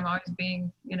feel like I'm always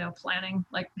being, you know, planning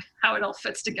like how it all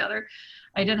fits together.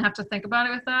 I didn't have to think about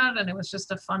it with that, and it was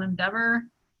just a fun endeavor.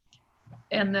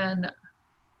 And then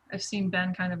I've seen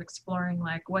Ben kind of exploring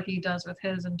like what he does with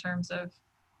his in terms of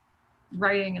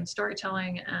writing and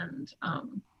storytelling and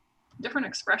different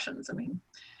expressions. I mean,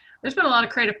 there's been a lot of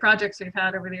creative projects we've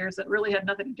had over the years that really had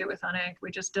nothing to do with Unink.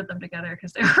 We just did them together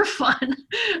because they were fun,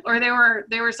 or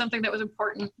they were something that was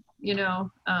important, you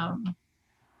know.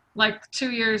 Like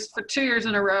 2 years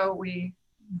in a row,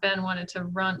 Ben wanted to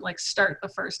start the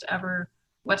first ever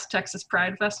West Texas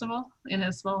Pride Festival in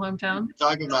his small hometown.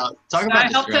 Talk about. So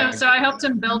I helped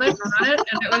him build it and run it,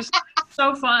 and it was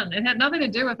so fun. It had nothing to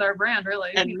do with our brand, really.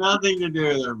 Had nothing to do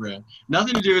with our brand,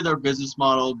 nothing to do with our business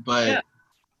model, but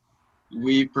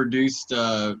we produced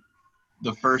the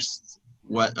first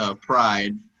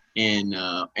Pride in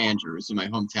Andrews, in my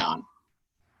hometown,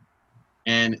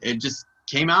 and it just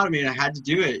came out of me, and I had to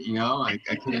do it. You know, I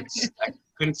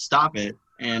couldn't stop it,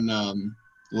 and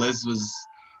Liz was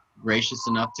gracious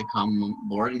enough to come on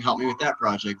board and help me with that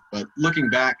project. But looking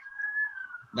back,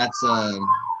 that's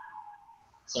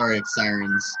sorry if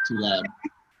sirens too loud,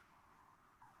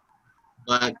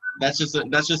 but that's just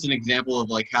an example of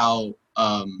like how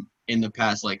in the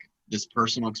past, like this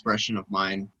personal expression of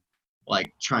mine,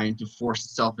 like trying to force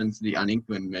itself into the Unink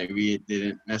when maybe it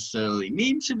didn't necessarily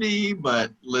need to be,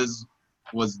 but Liz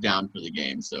was down for the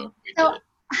game, so we did it.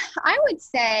 I would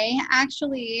say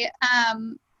actually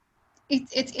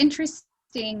it's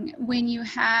interesting when you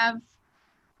have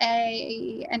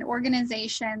an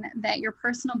organization that your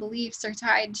personal beliefs are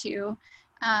tied to,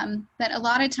 that a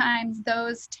lot of times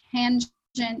those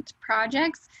tangent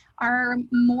projects are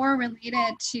more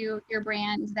related to your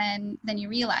brand than you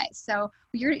realize. So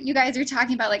you guys are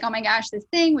talking about like, oh my gosh, this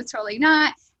thing was totally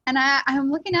not, and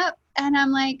I'm looking up and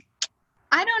I'm like,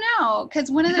 I don't know, because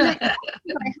one of the that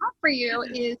I have for you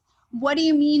is, what do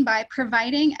you mean by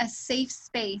providing a safe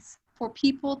space for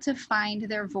people to find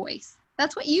their voice?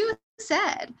 That's what you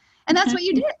said, and that's what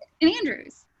you did in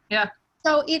Andrews. Yeah.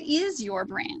 So it is your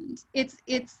brand. Is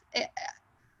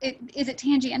it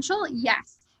tangential?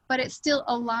 Yes, but it still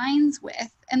aligns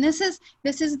with. And this is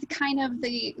the kind of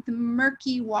the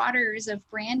murky waters of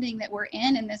branding that we're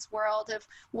in this world of,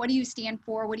 what do you stand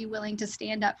for? What are you willing to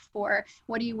stand up for?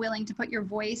 What are you willing to put your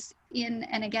voice in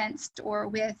and against or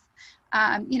with?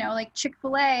 You know, like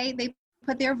Chick-fil-A, they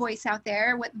put their voice out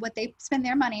there, what they spend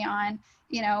their money on.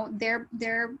 You know, their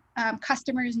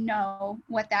customers know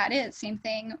what that is. Same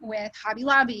thing with Hobby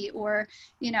Lobby, or,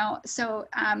 you know, so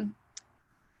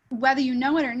whether you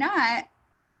know it or not,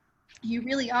 you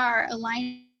really are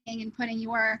aligning and putting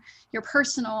your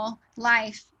personal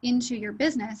life into your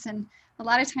business. And a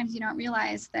lot of times you don't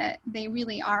realize that they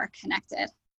really are connected.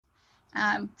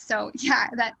 So yeah,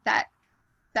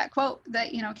 that quote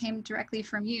that, you know, came directly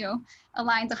from you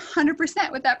aligns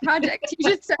 100% with that project. You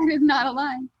just said is not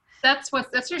aligned. That's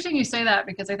interesting you say that,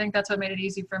 because I think that's what made it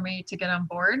easy for me to get on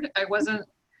board. It wasn't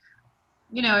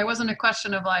a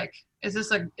question of like, is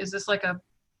this like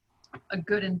a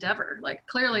good endeavor? Like,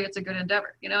 clearly it's a good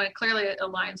endeavor, you know, and clearly it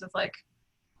aligns with like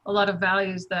a lot of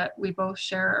values that we both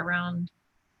share around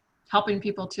helping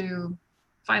people to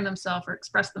find themselves or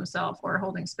express themselves, or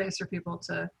holding space for people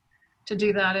to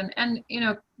do that. And you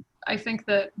know, I think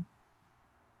that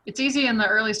it's easy in the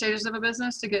early stages of a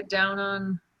business to get down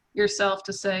on yourself,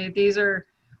 to say, these are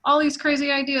all these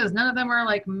crazy ideas, none of them are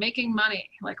like making money,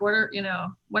 like when are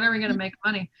we going to make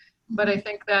money? But I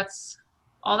think that's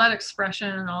all, that expression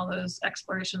and all those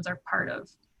explorations are part of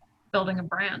building a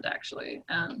brand, actually.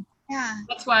 And yeah,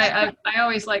 that's why I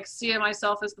always like see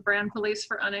myself as the brand police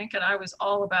for Unink, and I was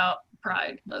all about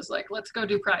Pride. I was like, let's go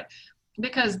do Pride,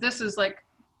 because this is like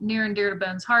near and dear to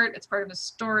Ben's heart. It's part of his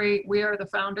story. We are the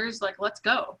founders. Like, let's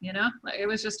go, you know, like it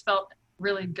was just felt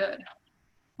really good.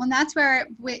 Well, and that's where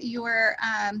with your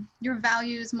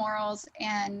values, morals,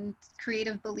 and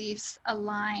creative beliefs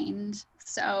aligned.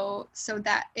 So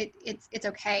that it's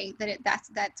okay that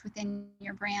that's within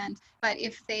your brand. But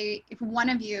if one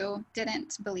of you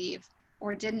didn't believe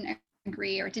or didn't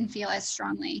agree or didn't feel as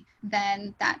strongly,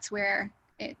 then that's where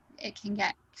it can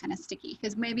get kind of sticky,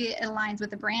 because maybe it aligns with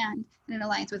the brand and it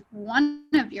aligns with one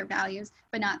of your values,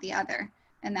 but not the other.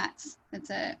 And that's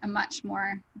a much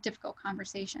more difficult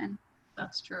conversation.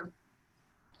 That's true.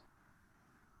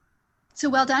 So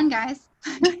well done, guys.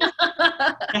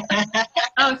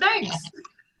 Oh, thanks.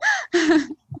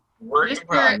 Work in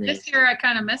progress. This year I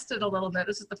kind of missed it a little bit.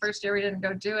 This is the first year we didn't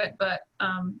go do it, but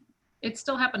it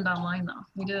still happened online though.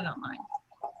 We did it online.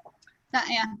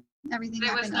 Yeah, everything.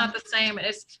 It was not the same.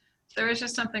 There was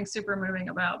just something super moving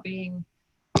about being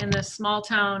in this small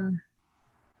town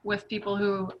with people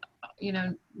who, you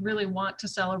know, really want to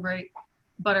celebrate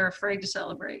but are afraid to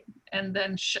celebrate, and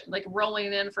then like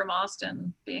rolling in from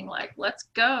Austin being like, let's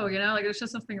go, you know, like there's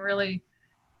just something really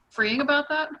freeing about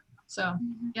that. So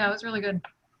yeah, it was really good.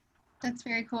 That's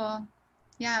very cool.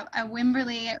 Yeah,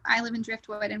 Wimberley, I live in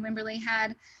Driftwood, and Wimberley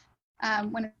had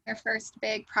one of their first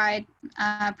big Pride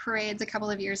parades a couple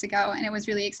of years ago, and it was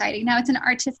really exciting. Now it's an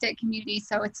artistic community,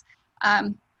 so it's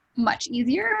much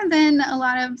easier than a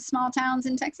lot of small towns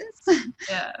in Texas.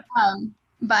 Yeah.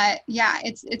 But yeah,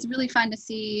 it's really fun to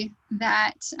see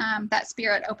that that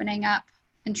spirit opening up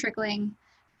and trickling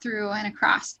through and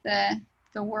across the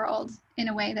world in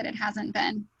a way that it hasn't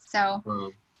been.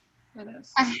 So It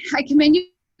is. I commend you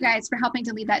guys for helping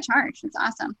to lead that charge. It's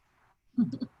awesome.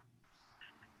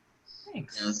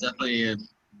 Thanks. Yeah, it's definitely an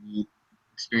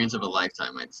experience of a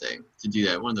lifetime, I'd say, to do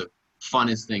that. One of the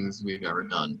funnest things we've ever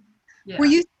done. Yeah. Were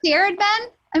you scared, Ben?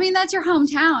 I mean, that's your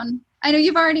hometown. I know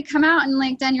you've already come out and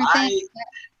like done your thing.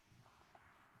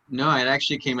 No, it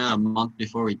actually came out a month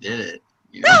before we did it.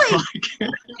 You know?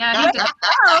 Really? Yeah,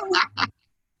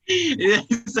 he did.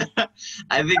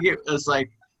 I think it was like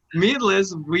me and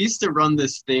Liz. We used to run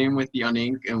this thing with Young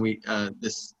Inc. and we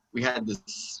had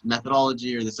this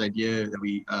methodology or this idea that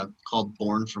we called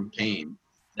Born from Pain,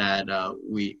 that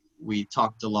we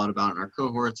talked a lot about in our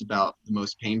cohorts about the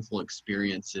most painful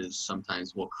experiences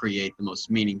sometimes will create the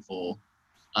most meaningful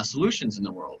solutions in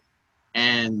the world.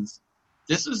 And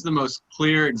this was the most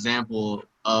clear example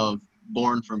of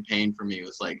Born from Pain for me. It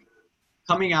was like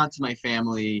coming out to my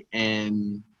family,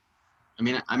 and I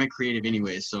mean, I'm a creative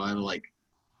anyway, so I would like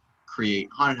create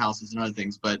haunted houses and other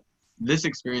things, but this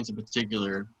experience in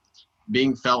particular,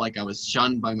 being felt like I was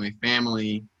shunned by my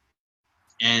family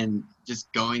and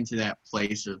just going to that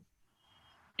place of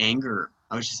anger.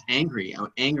 I was just angry. I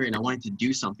was angry and I wanted to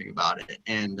do something about it.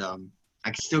 And I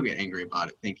can still get angry about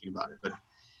it, thinking about it. But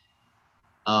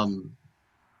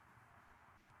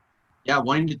yeah,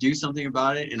 wanting to do something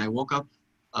about it. And I woke up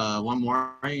one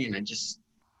morning and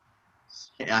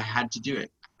I had to do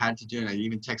it. I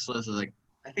even texted Liz. I was like,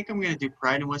 I think I'm going to do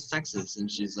Pride in West Texas. And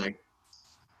she's like,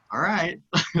 all right,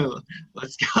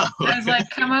 let's go. I was like,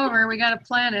 come over, we got to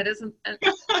plan it. And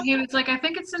he was like, I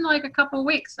think it's in like a couple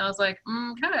weeks. And I was like,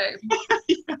 okay.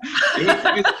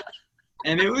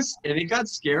 And it got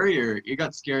scarier. It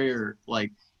got scarier.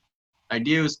 Like,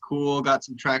 idea was cool, got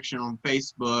some traction on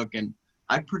Facebook, and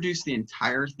I produced the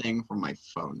entire thing from my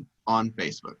phone on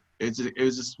Facebook. It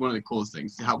was just one of the coolest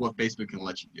things, what Facebook can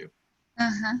let you do.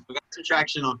 Uh-huh. We got some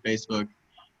traction on Facebook,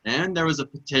 and there was a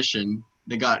petition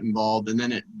that got involved, and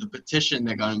then the petition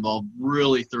that got involved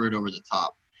really threw it over the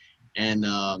top. And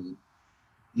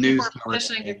news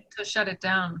petitioning to shut it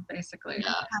down, basically.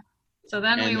 Yeah. So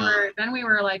then we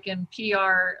were like in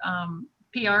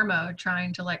PR mode,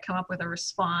 trying to like come up with a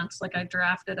response. Like I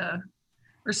drafted a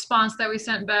response that we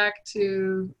sent back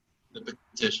to the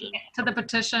petition,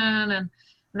 and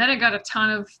then it got a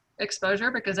ton of exposure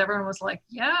because everyone was like,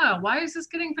 yeah, why is this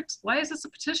a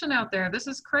petition out there? This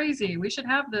is crazy. We should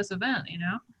have this event, you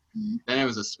know? Then it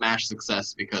was a smash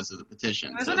success because of the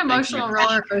petition. It was an emotional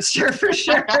roller coaster for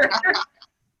sure.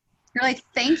 You're like,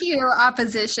 thank you,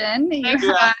 opposition. Thanks,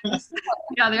 guys.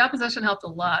 Yeah, the opposition helped a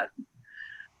lot.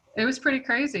 It was pretty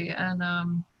crazy. And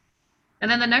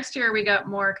then the next year we got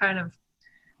more kind of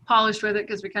polished with it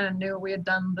because we kind of knew what we had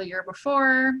done the year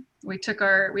before.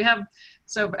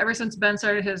 So ever since Ben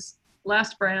started his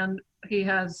last brand, he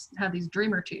has had these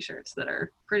Dreamer t-shirts that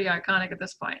are pretty iconic at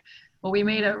this point. Well, we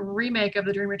made a remake of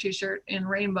the Dreamer t-shirt in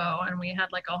rainbow, and we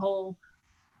had like a whole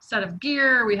set of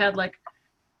gear. We had like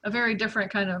a very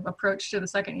different kind of approach to the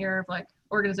second year of like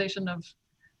organization of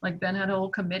like Ben had a whole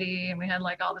committee and we had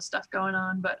like all this stuff going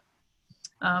on, but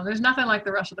there's nothing like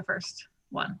the rush of the first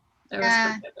one. It was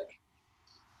pretty epic.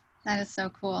 That is so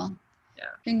cool. Yeah.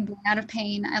 Being born out of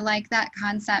pain. I like that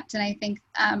concept. And I think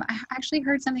I actually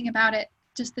heard something about it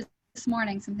just this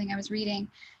morning, something I was reading.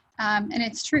 And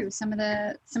it's true. Some of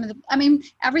the, I mean,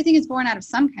 everything is born out of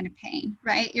some kind of pain,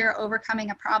 right? You're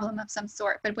overcoming a problem of some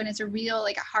sort, but when it's a real,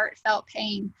 like a heartfelt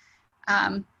pain,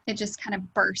 it just kind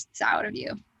of bursts out of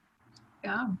you.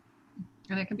 Yeah.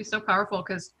 And it can be so powerful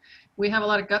because we have a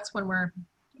lot of guts when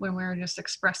we're just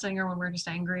expressing or when we're just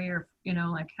angry or, you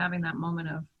know, like having that moment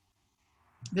of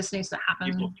this needs to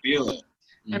happen. People feel it.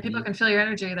 And people can feel your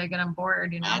energy, they get on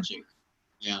board, Magic.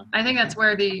 Yeah. I think that's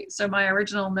where so my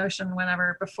original notion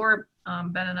before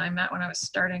Ben and I met, when I was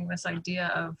starting this idea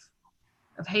of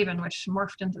Haven, which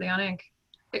morphed into the On Inc.,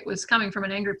 it was coming from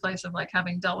an angry place of like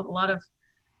having dealt with a lot of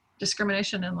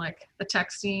discrimination in like the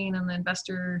tech scene and the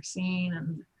investor scene,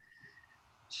 and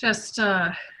just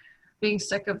being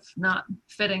sick of not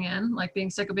fitting in, like being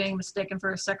sick of being mistaken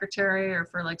for a secretary or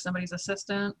for like somebody's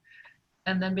assistant,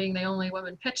 and then being the only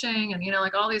woman pitching, and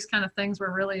like all these kind of things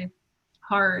were really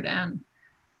hard, and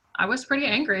I was pretty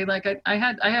angry. Like I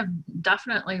have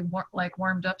definitely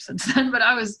warmed up since then, but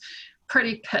I was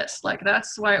pretty pissed. Like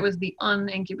that's why it was the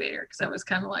Unincubator, because I was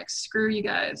kind of like, screw you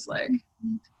guys. Like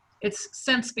it's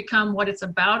since become what it's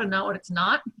about and not what it's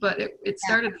not, but it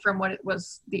started from what it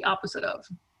was the opposite of,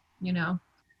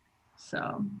 So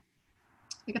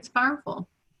I think it's powerful.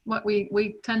 What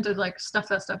we tend to like stuff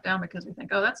that stuff down because we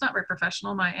think, oh, that's not very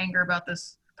professional, my anger about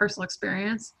this personal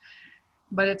experience,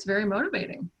 but it's very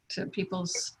motivating to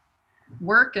people's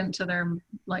work and to their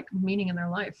like meaning in their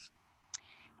life.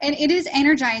 And it is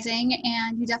energizing,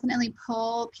 and you definitely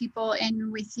pull people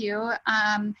in with you.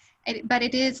 But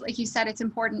it is, like you said, it's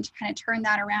important to kind of turn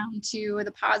that around to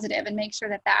the positive and make sure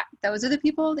that those are the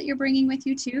people that you're bringing with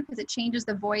you too, because it changes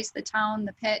the voice, the tone,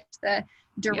 the pitch, the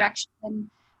direction,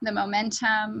 the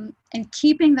momentum, and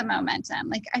keeping the momentum.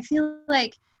 Like I feel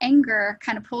like anger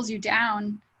kind of pulls you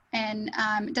down, and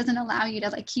it doesn't allow you to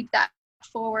like keep that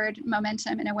forward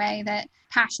momentum in a way that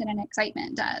passion and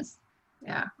excitement does.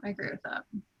 Yeah, I agree with that.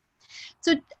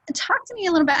 So talk to me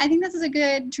a little bit. I think this is a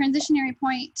good transitionary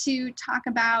point to talk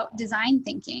about design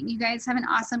thinking. You guys have an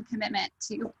awesome commitment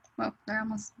to, well, I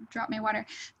almost dropped my water,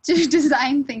 to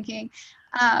design thinking.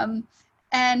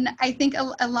 And I think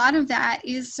a lot of that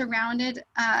is surrounded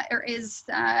or is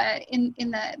in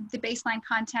the baseline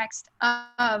context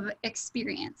of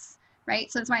experience,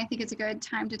 right? So that's why I think it's a good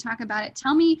time to talk about it.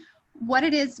 Tell me what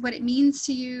it is, what it means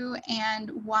to you, and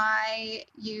why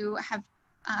you have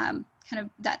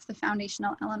that's the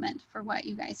foundational element for what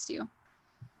you guys do.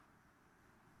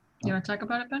 You want to talk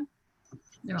about it, Ben?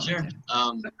 Sure.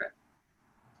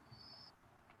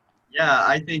 Yeah,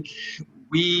 I think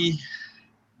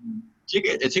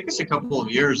it took us a couple of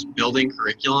years building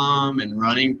curriculum and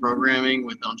running programming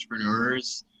with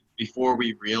entrepreneurs before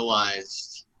we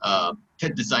realized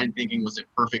that design thinking was a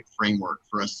perfect framework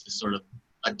for us to sort of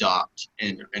adopt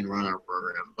and run our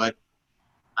program,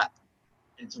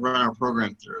 and to run our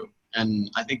program through.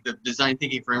 And I think the design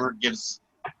thinking framework gives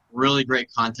really great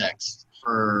context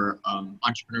for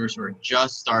entrepreneurs who are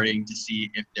just starting to see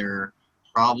if their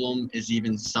problem is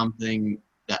even something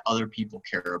that other people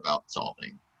care about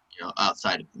solving,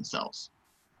 outside of themselves.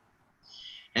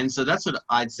 And so that's what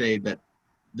I'd say that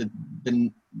the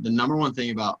number one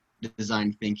thing about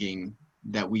design thinking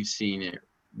that we've seen it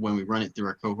when we run it through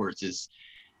our cohorts is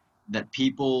that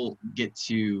people get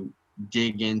to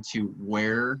dig into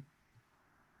where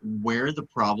the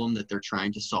problem that they're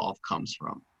trying to solve comes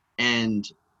from.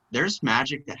 And there's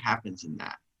magic that happens in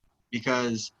that,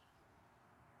 because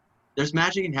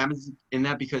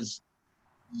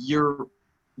your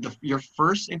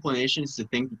first inclination is to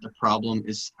think that the problem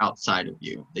is outside of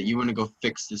you, that you want to go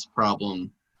fix this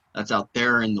problem that's out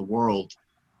there in the world.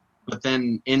 But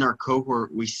then in our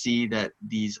cohort, we see that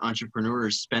these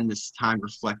entrepreneurs spend this time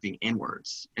reflecting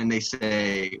inwards, and they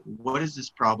say, what is this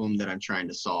problem that I'm trying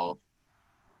to solve?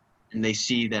 And they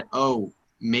see that, oh,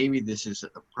 maybe this is a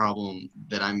problem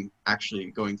that I'm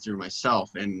actually going through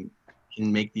myself, and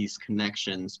can make these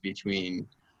connections between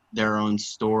their own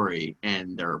story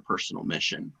and their personal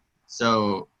mission.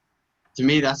 So to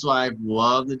me, that's why I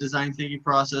love the design thinking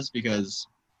process, because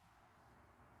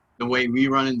the way we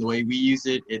run it, the way we use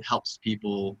it, it helps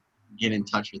people get in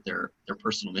touch with their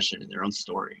personal mission and their own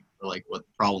story, or like what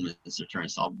the problem is they're trying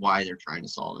to solve, why they're trying to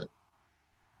solve it.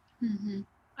 Mm-hmm.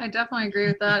 I definitely agree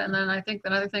with that. And then I think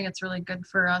another thing that's really good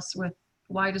for us with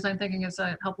why design thinking is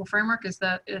a helpful framework is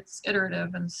that it's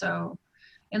iterative. And so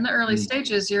in the early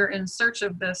stages, you're in search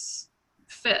of this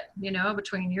fit,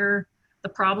 between the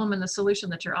problem and the solution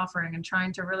that you're offering, and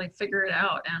trying to really figure it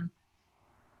out. And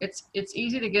it's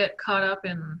easy to get caught up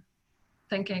in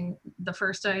thinking the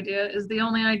first idea is the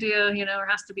only idea, or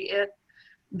has to be it.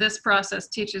 This process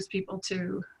teaches people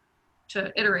to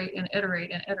iterate and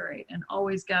iterate and iterate, and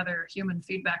always gather human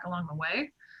feedback along the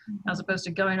way, as opposed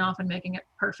to going off and making it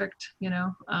perfect,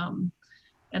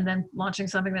 and then launching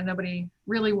something that nobody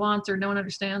really wants or no one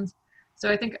understands. So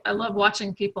I think I love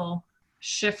watching people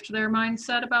shift their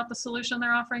mindset about the solution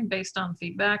they're offering based on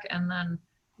feedback, and then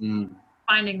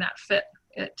finding that fit.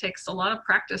 It takes a lot of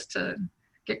practice to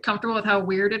get comfortable with how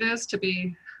weird it is to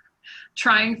be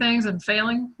trying things and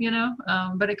failing,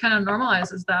 but it kind of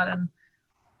normalizes that. And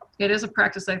it is a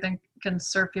practice I think can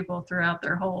serve people throughout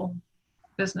their whole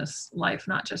business life,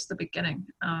 not just the beginning.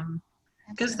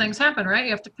 Because things happen, right?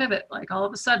 You have to pivot. Like all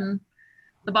of a sudden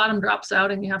the bottom drops out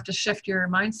and you have to shift your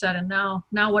mindset. And now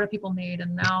what do people need?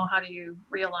 And now how do you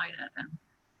realign it? And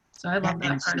so I love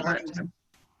that part of it too.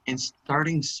 And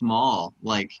starting small,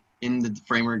 like in the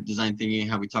framework design thinking,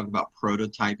 how we talk about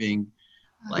prototyping,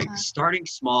 like starting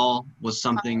small was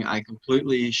something I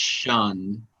completely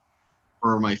shunned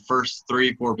for my first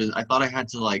 3-4 business. I thought I had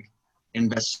to like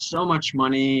invest so much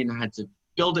money and I had to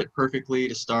build it perfectly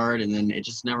to start. And then it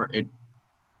just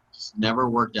never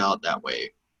worked out that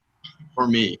way for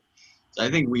me. So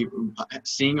I think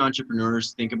seeing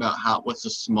entrepreneurs think about what's the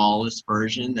smallest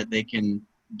version that they can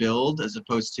build as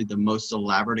opposed to the most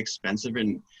elaborate, expensive,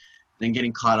 and then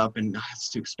getting caught up in it's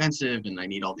too expensive and I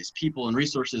need all these people and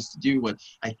resources to do what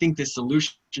I think the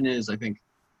solution is. I think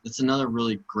that's another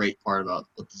really great part about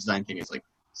what the design thing is. Like,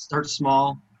 start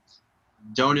small.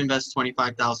 Don't invest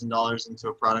 $25,000 into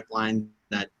a product line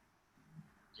that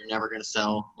you're never going to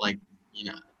sell. Like,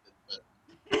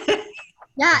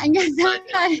 Yeah, and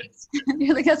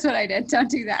you're like, that's what I did. Don't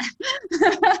do that.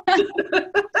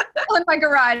 In my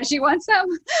garage, you want some?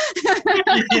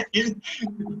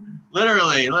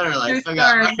 literally. I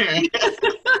forgot right here.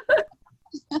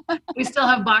 We still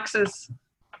have boxes.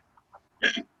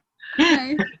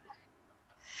 Okay.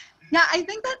 Yeah, I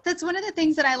think that's one of the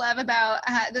things that I love about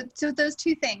so those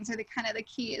two things are the kind of the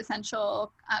key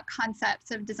essential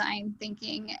concepts of design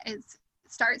thinking is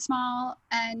start small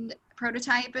and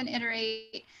prototype and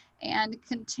iterate and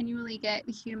continually get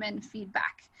human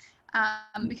feedback.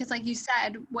 Because like you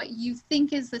said, what you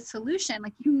think is the solution,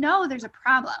 like, there's a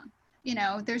problem,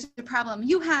 there's a problem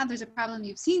you have, there's a problem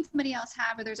you've seen somebody else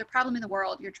have, or there's a problem in the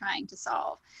world you're trying to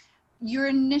solve. Your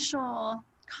initial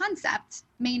concept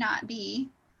may not be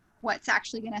what's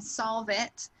actually going to solve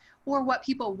it or what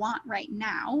people want right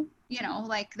now.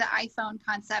 Like the iPhone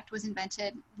concept was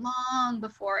invented long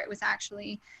before it was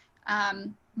actually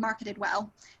marketed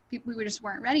well. We just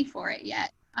weren't ready for it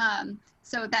yet.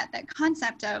 So that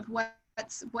concept of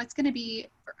what's going to be,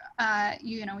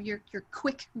 your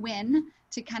quick win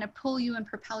to kind of pull you and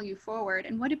propel you forward,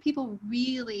 and what do people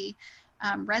really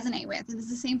resonate with? And it's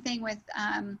the same thing with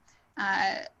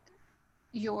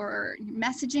your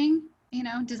messaging.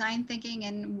 Design thinking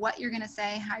and what you're going to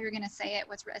say, how you're going to say it,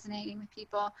 what's resonating with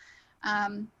people.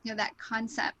 That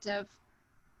concept of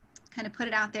kind of put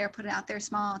it out there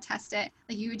small, test it.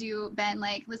 Like you do, Ben,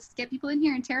 like, let's get people in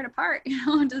here and tear it apart.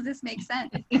 Does this make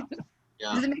sense? Yeah.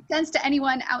 Does it make sense to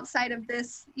anyone outside of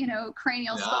this,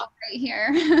 cranial skull right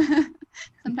here?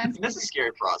 Sometimes that's a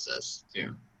scary process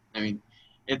too. I mean,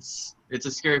 it's a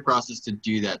scary process to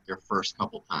do that your first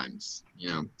couple times,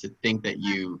 to think that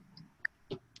you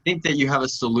have a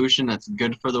solution that's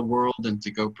good for the world and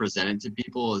to go present it to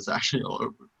people is actually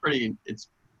pretty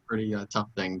tough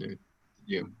thing to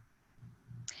do.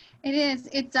 It is.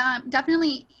 It's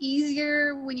definitely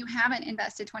easier when you haven't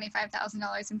invested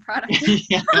 $25,000 in product.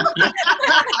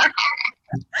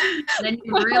 Then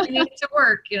you really need it to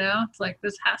work, It's like,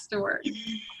 this has to work.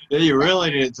 Yeah, you really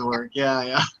need it to work.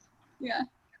 Yeah.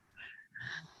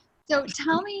 So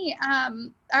tell me,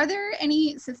 are there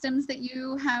any systems that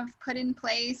you have put in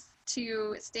place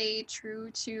to stay true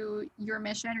to your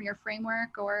mission or your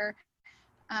framework, or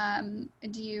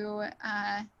do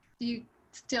you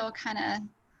still kind of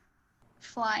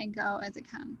fly and go as it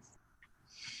comes?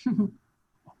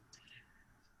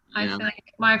 I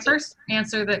think my first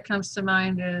answer that comes to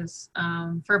mind is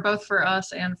for both for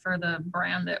us and for the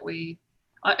brand that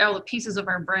all the pieces of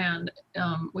our brand,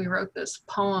 we wrote this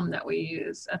poem that we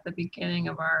use at the beginning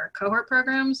of our cohort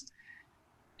programs.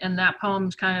 And that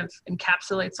poem kind of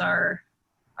encapsulates our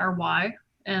why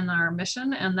and our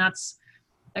mission. And that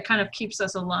kind of keeps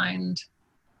us aligned.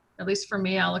 At least for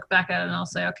me, I'll look back at it and I'll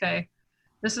say, okay,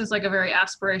 this is like a very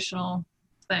aspirational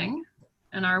thing.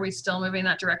 And are we still moving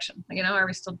that direction? Are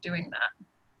we still doing that?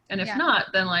 And if not,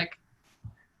 then like,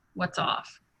 what's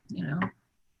off,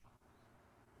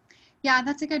 Yeah,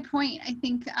 that's a good point. I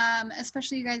think,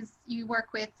 especially you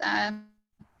work with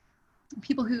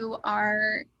people who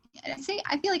are, I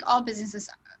feel like all businesses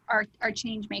are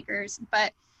change makers,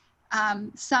 but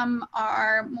some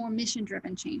are more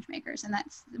mission-driven change makers, and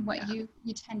that's what you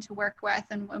tend to work with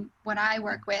and what I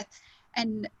work with.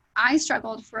 And I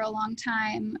struggled for a long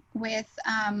time with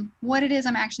what it is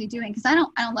I'm actually doing, because I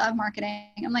don't love marketing.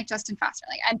 I'm like Justin Foster.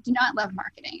 Like, I do not love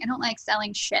marketing. I don't like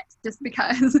selling shit just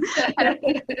because I don't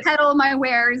peddle my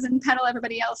wares and peddle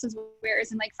everybody else's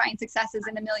wares and like find successes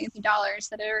in the millions of dollars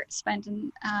that are spent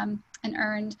and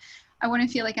earned. I want to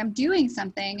feel like I'm doing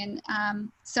something.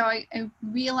 And so I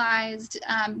realized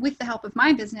with the help of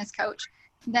my business coach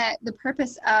that the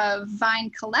purpose of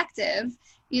Vine Collective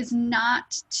is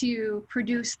not to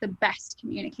produce the best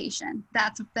communication.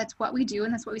 That's what we do,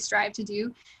 and that's what we strive to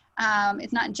do.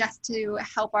 It's not just to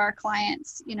help our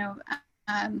clients,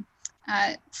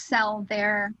 sell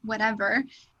their whatever.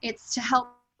 It's to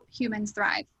help humans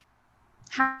thrive.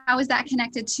 How is that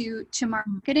connected to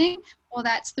marketing? Well,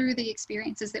 that's through the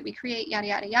experiences that we create, yada,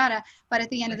 yada, yada. But at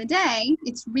the end of the day,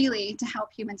 it's really to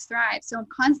help humans thrive. So I'm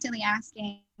constantly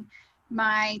asking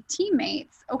my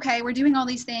teammates, okay, we're doing all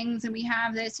these things and we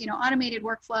have this, automated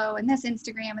workflow and this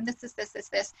Instagram and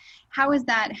this. How is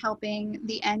that helping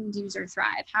the end user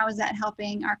thrive? How is that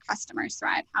helping our customers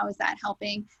thrive? How is that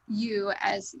helping you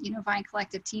as, Vine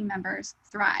Collective team members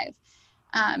thrive?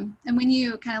 And when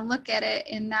you kind of look at it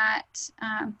in that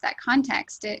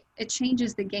context, it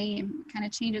changes the game. It kind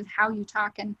of changes how you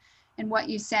talk and what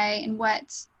you say and what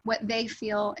they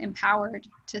feel empowered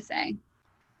to say.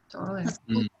 Totally.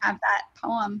 You have that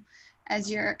poem as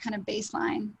your kind of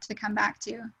baseline to come back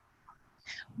to.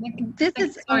 This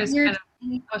is always kind of,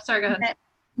 oh, sorry, go ahead.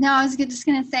 No, I was just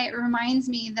going to say, it reminds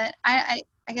me that I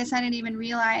guess I didn't even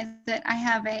realize that I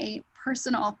have a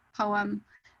personal poem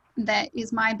that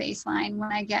is my baseline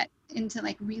when I get into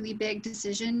like really big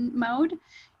decision mode.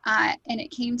 And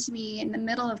it came to me in the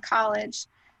middle of college.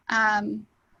 And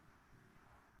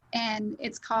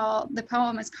the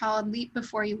poem is called Leap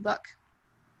Before You Look.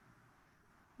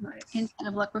 Nice. Instead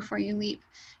of look before you leap.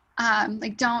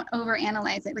 Like, don't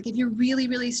overanalyze it. Like, if you're really,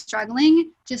 really struggling,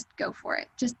 just go for it.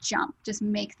 Just jump. Just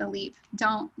make the leap.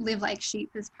 Don't live like sheep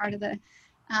is part of the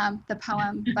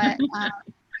poem. But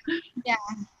yeah.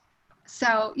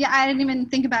 So yeah, I didn't even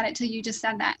think about it till you just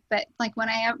said that. But like when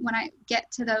I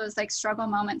get to those like struggle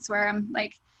moments where I'm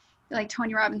like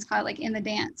Tony Robbins called it, like in the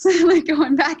dance, like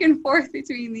going back and forth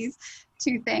between these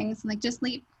two things, like just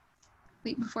leap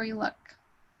before you look.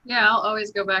 Yeah, I'll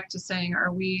always go back to saying,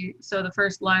 so the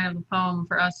first line of the poem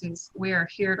for us is, we are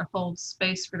here to hold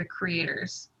space for the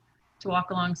creators, to walk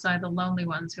alongside the lonely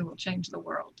ones who will change the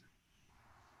world.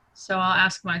 So I'll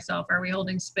ask myself, are we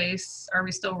holding space? Are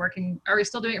we still working? Are we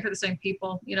still doing it for the same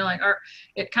people?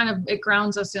 It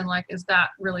grounds us in like, is that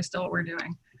really still what we're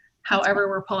doing? However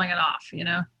we're pulling it off,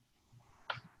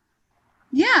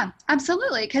 Yeah,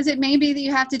 absolutely. Because it may be that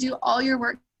you have to do all your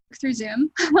work through Zoom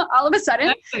all of a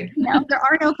sudden. Exactly. There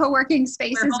are no co-working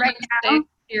spaces right now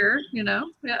here, yeah.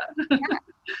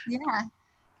 Yeah.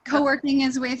 Co-working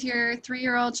is with your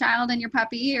 3-year-old child and your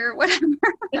puppy or whatever.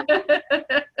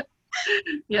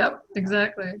 Yep,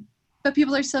 exactly. But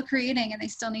people are still creating and they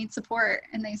still need support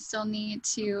and they still need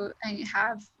to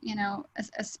have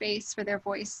a space for their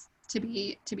voice to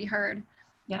be heard.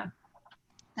 Yeah,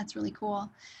 that's really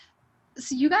cool.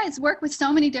 So you guys work with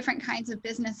so many different kinds of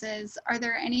businesses. Are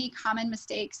there any common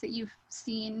mistakes that you've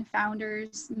seen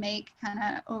founders make kind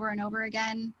of over and over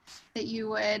again that you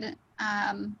would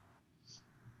kind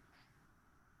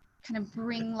of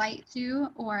bring light to?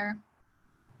 Or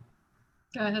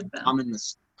go ahead, Ben.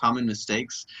 Common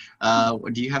mistakes.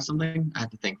 Do you have something? I have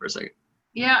to think for a second.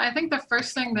 Yeah, I think the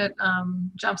first thing that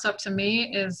jumps up to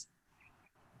me is,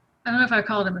 I don't know if I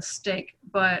call it a mistake,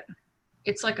 but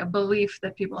it's like a belief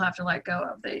that people have to let go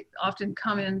of. They often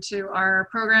come into our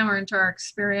program or into our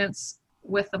experience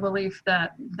with the belief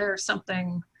that there's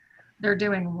something they're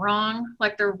doing wrong,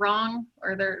 like they're wrong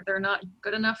or they're not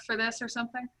good enough for this or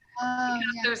something.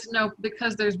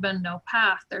 Because there's been no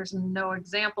path, there's no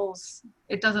examples,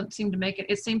 it doesn't seem to make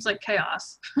it seems like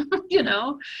chaos.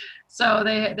 So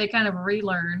they kind of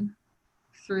relearn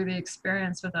through the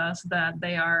experience with us that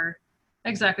they are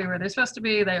exactly where they're supposed to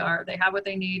be. They have what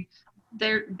they need.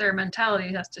 Their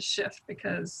mentality has to shift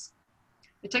because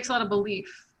it takes a lot of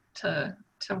belief to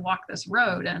walk this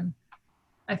road. And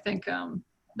I think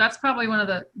that's probably one of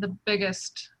the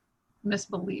biggest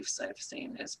misbeliefs I've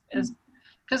seen is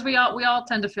because we all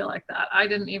tend to feel like that. I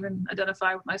didn't even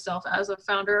identify with myself as a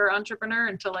founder or entrepreneur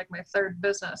until like my third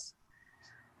business,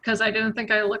 because I didn't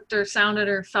think I looked or sounded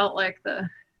or felt like the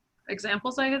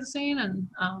examples I had seen. And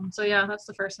so yeah, that's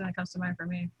the first thing that comes to mind for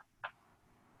me.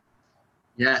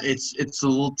 Yeah, it's a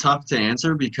little tough to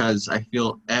answer because I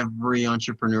feel every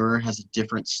entrepreneur has a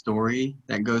different story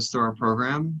that goes through our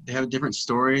program. They have a different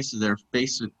story, so they're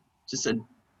faced with just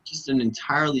an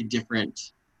entirely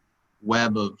different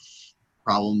web of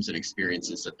problems and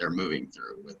experiences that they're moving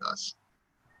through with us.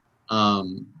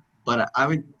 But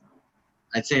I'd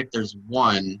say if there's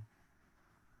one,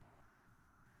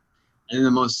 I think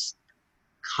the most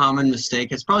common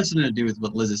mistake, it's probably something to do with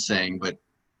what Liz is saying, but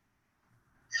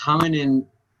coming in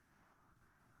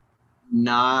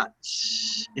not,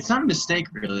 it's not a mistake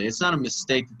really. It's not a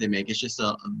mistake that they make. It's just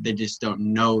they just don't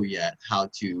know yet how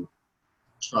to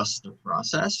trust the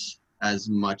process as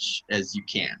much as you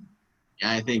can.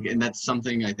 And I think, and that's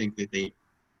something I think that they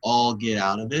all get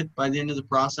out of it by the end of the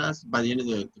process, by the end of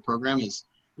the program, is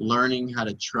learning how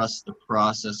to trust the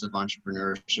process of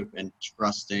entrepreneurship and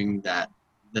trusting that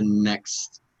the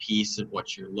next piece of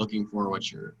what you're looking for,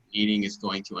 what you're needing, is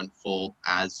going to unfold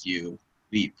as you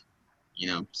leap, you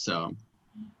know? So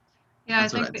Yeah, I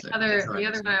that's what think I'd say. the other That's what I'd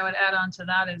one say. I would add on to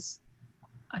that is,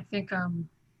 I think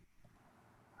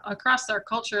across our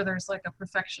culture there's like a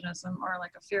perfectionism or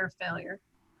like a fear of failure.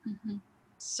 Mm-hmm.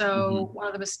 So one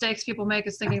of the mistakes people make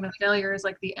is thinking that failure is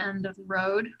like the end of the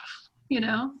road. You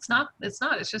know, it's not.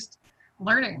 It's just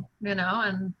learning. You know,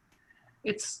 and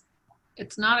it's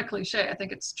not a cliche. I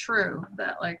think it's true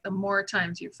that like the more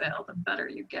times you fail, the better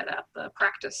you get at the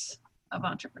practice of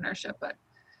entrepreneurship. But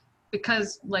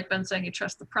because, like Ben saying, you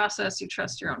trust the process, you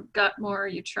trust your own gut more,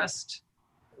 you trust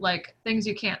like things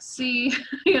you can't see.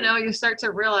 You know, you start to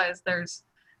realize there's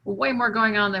way more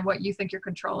going on than what you think you're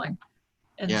controlling.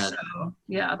 And Yeah. so,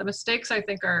 yeah, the mistakes I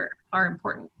think are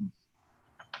important.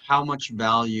 How much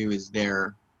value is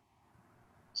there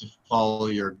to follow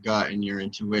your gut and your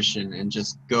intuition and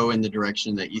just go in the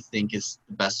direction that you think is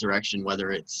the best direction,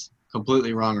 whether it's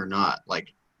completely wrong or not?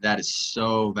 Like, that is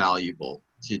so valuable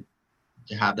to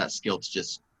have that skill to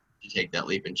just to take that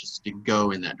leap and just to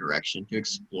go in that direction, to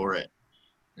explore it.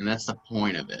 And that's the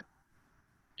point of it.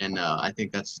 And I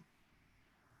think it's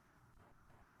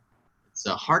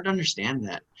hard to understand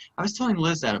that. I was telling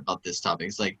Liz that about this topic.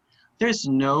 It's like, there's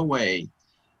no way,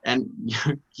 and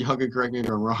y'all can correct me if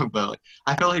I'm wrong, but like,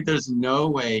 I feel like there's no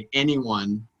way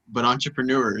anyone but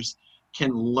entrepreneurs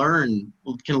can learn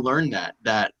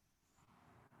that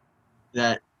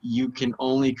you can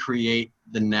only create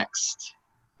the next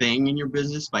thing in your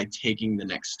business by taking the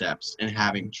next steps and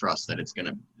having trust that it's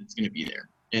gonna be there.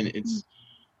 And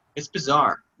it's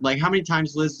bizarre. Like, how many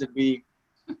times, Liz, did we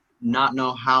not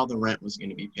know how the rent was going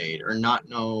to be paid, or not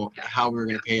know how we were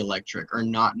going to pay electric, or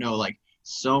not know, like,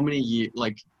 so many years,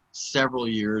 like several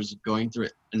years of going through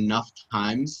it enough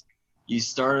times, you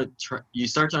start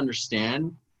to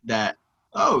understand that,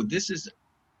 oh, this is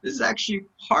actually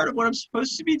part of what I'm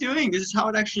supposed to be doing. This is how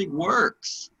it actually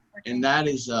works. And that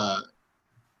is I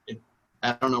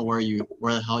don't know where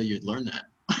the hell you'd learn that.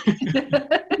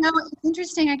 No, it's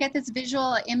interesting. I get this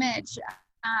visual image,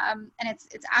 and it's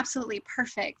absolutely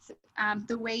perfect.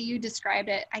 The way you described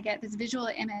it, I get this visual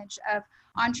image of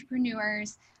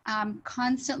entrepreneurs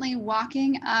constantly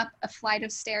walking up a flight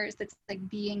of stairs that's like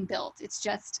being built.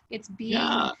 It's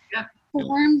being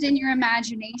formed in your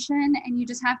imagination, and you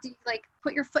just have to like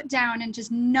put your foot down and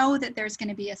just know that there's going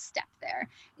to be a step there.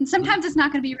 And sometimes it's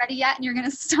not going to be ready yet, and you're going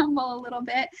to stumble a little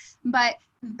bit, but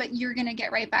you're going to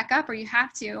get right back up, or you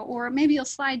have to, or maybe you'll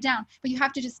slide down, but you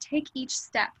have to just take each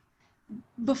step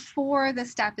before the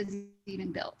step is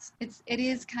even built. It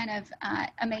is kind of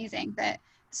amazing that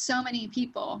so many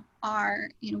people are,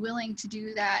 you know, willing to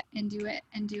do that and do it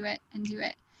and do it and do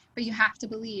it. But you have to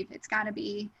believe. It's got to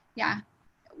be, yeah.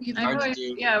 I've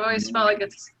always felt like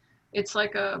it's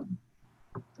like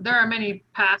there are many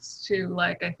paths to,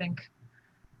 like, I think,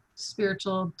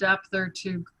 spiritual depth or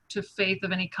to faith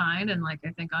of any kind, and like I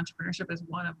think entrepreneurship is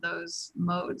one of those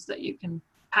modes that you can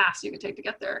take to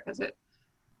get there, because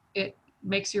it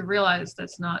makes you realize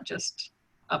that's not just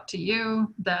up to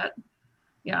you, that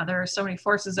there are so many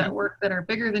forces at work that are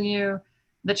bigger than you,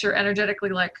 that you're energetically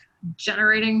like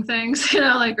generating things, you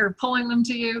know, like, or pulling them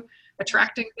to you,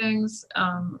 attracting things.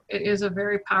 It is a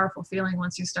very powerful feeling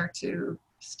once you start to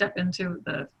step into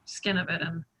the skin of it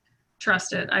and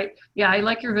trust it. I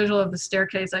like your visual of the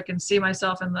staircase. I can see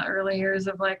myself in the early years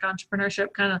of like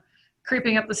entrepreneurship kind of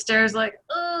creeping up the stairs like,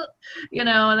 you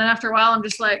know, and then after a while I'm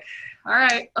just like, all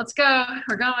right, let's go.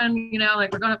 We're going, you know,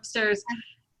 like we're going upstairs.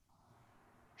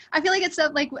 I feel like it's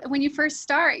like when you first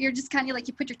start, you're just kind of like,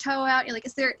 you put your toe out, you're like,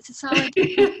 is it solid?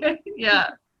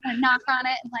 Yeah. And knock on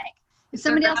it and like, does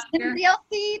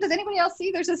anybody else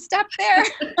see? There's a step there.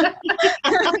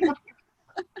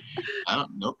 I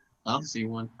don't see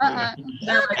one. I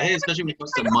think especially when it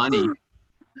comes to money.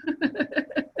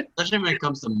 Especially when it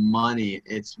comes to money,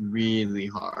 it's really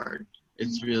hard.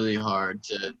 It's really hard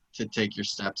to take your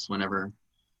steps whenever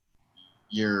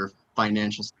your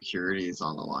financial security is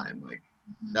on the line. Like,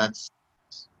 that's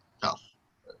tough.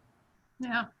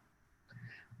 Yeah.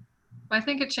 I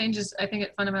think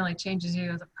it fundamentally changes you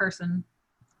as a person.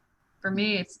 For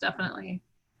me, it's definitely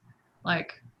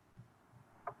like,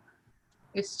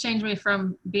 it's changed me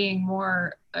from being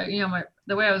more, you know,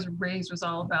 the way I was raised was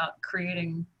all about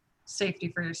creating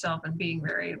safety for yourself and being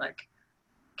very like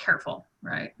careful,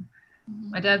 right? Mhm.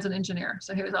 My dad's an engineer,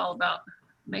 so he was all about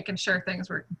making sure things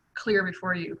were clear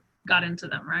before you got into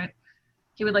them, right?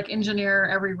 He would like engineer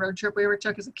every road trip we ever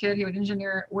took as a kid. He would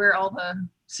engineer where all the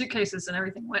suitcases and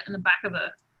everything went in the back of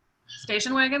the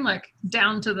station wagon, like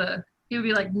down to the, he would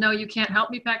be like, no, you can't help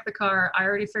me pack the car. I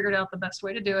already figured out the best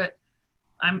way to do it.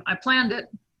 I planned it.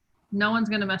 No one's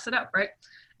going to mess it up, right?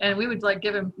 And we would like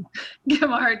give him a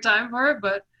hard time for it,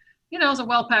 but you know, it was a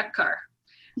well-packed car.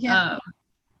 Yeah.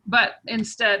 But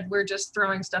instead we're just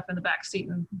throwing stuff in the back seat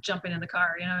and jumping in the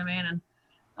car, you know what I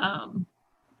mean?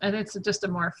 And it's just a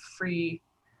more free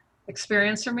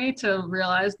experience for me to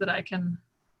realize that I can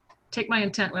take my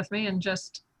intent with me and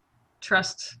just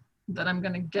trust that I'm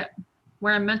going to get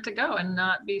where I'm meant to go and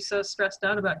not be so stressed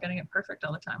out about getting it perfect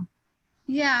all the time.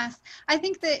 Yes. I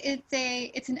think that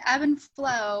it's an ebb and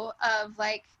flow of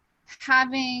like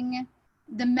having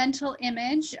the mental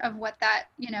image of what that,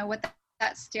 you know, what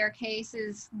that staircase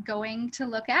is going to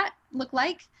look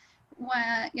like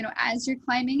when, you know, as you're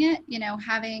climbing it, you know,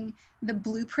 having the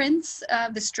blueprints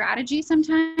of the strategy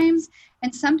sometimes,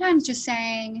 and sometimes just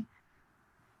saying,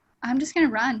 I'm just going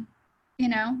to run, you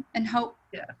know, and hope.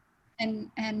 Yeah.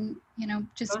 And, you know,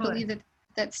 just Totally. believe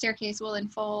that staircase will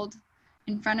unfold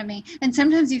in front of me. And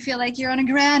sometimes you feel like you're on a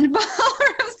grand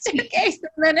ballroom staircase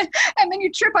and then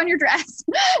you trip on your dress.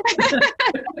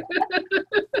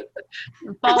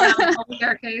 Fall down the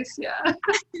staircase. Yeah.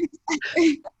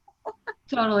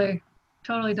 Totally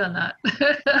done that.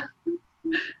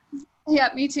 Yeah,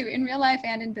 me too. In real life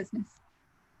and in business.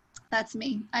 That's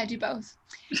me. I do both.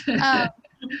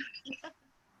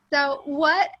 So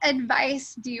what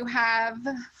advice do you have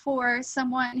for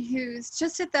someone who's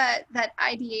just at that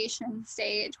ideation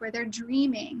stage where they're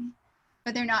dreaming,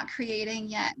 but they're not creating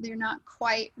yet? They're not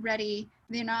quite ready.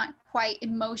 They're not quite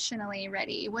emotionally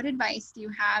ready. What advice do you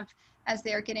have as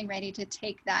they're getting ready to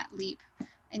take that leap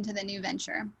into the new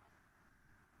venture?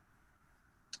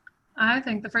 I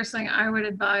think the first thing I would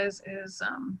advise is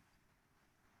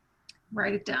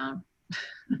write it down.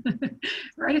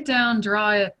 Write it down,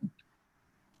 draw it,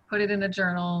 put it in a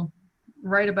journal,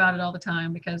 write about it all the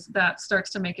time, because that starts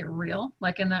to make it real.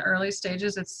 Like in the early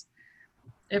stages, it's,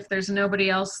 if there's nobody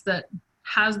else that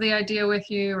has the idea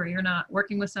with you, or you're not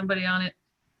working with somebody on it,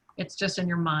 it's just in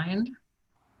your mind.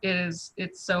 It's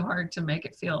so hard to make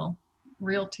it feel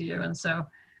real to you. And so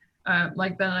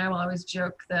like Ben and I will always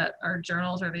joke that our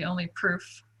journals are the only proof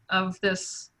of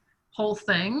this whole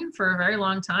thing. For a very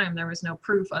long time, there was no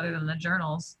proof other than the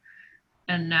journals.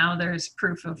 And now there's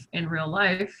proof of in real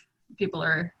life. People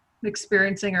are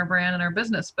experiencing our brand and our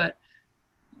business. But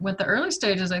with the early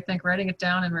stages, I think writing it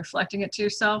down and reflecting it to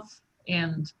yourself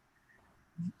and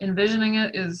envisioning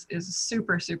it is a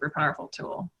super, super powerful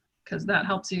tool, because that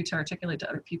helps you to articulate to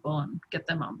other people and get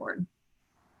them on board.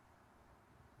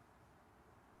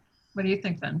 What do you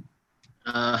think, Ben?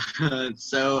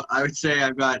 So I would say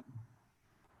I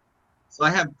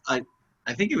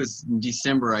think it was in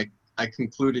December, I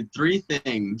concluded 3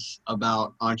 things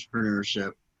about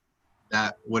entrepreneurship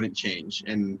that wouldn't change.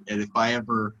 And if I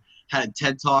ever had a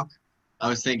TED Talk, I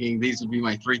was thinking these would be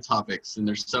my 3 topics, and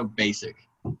they're so basic.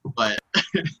 But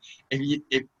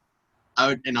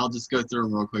I'll just go through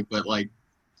them real quick, but like,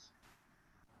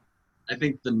 I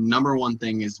think the number one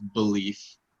thing is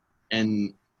belief.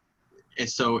 And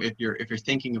so if you're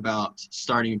thinking about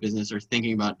starting a business or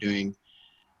thinking about doing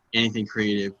anything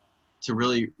creative, to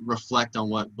really reflect on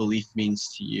what belief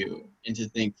means to you, and to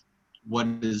think,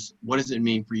 what does it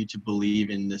mean for you to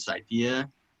believe in this idea,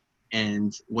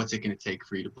 and what's it going to take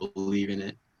for you to believe in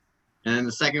it. And then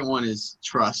the second one is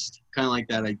trust, kind of like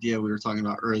that idea we were talking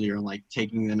about earlier, like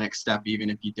taking the next step even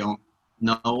if you don't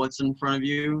know what's in front of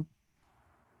you.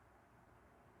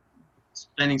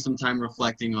 Spending some time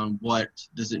reflecting on what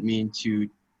does it mean to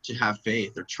have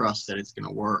faith or trust that it's going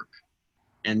to work.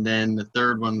 And then the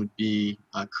third one would be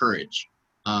courage,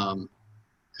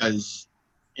 because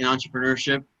in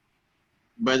entrepreneurship,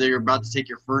 whether you're about to take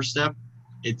your first step,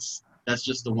 that's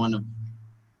just the one of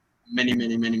many,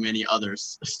 many, many, many other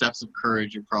steps of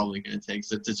courage you're probably going to take.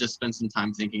 So to just spend some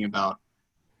time thinking about,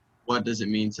 what does it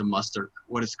mean to muster?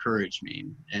 What does courage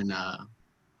mean? And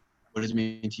what does it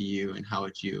mean to you? And how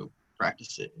would you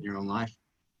practice it in your own life?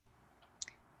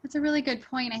 That's a really good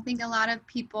point. I think a lot of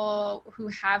people who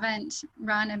haven't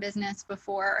run a business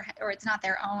before, or it's not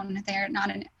their own, they're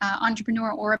not an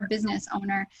entrepreneur or a business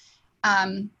owner,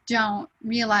 don't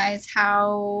realize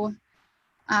how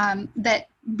that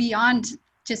beyond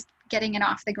just getting it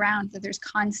off the ground, that there's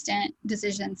constant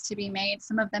decisions to be made.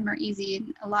 Some of them are easy.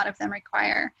 A lot of them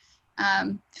require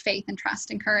faith and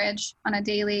trust and courage on a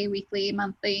daily, weekly,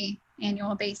 monthly,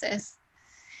 annual basis.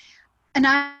 And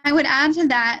I would add to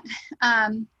that,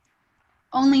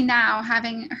 only now,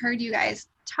 having heard you guys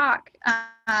talk,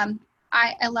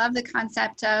 I love the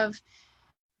concept of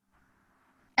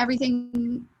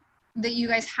everything that you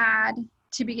guys had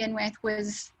to begin with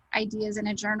was ideas in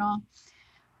a journal.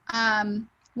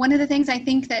 One of the things I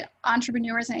think that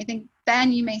entrepreneurs, and I think,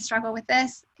 Ben, you may struggle with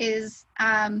this, is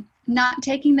not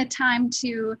taking the time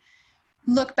to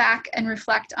look back and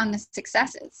reflect on the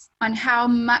successes, on how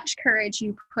much courage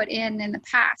you put in the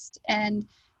past and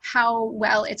how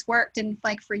well it's worked. And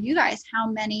like for you guys, how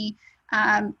many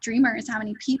dreamers, how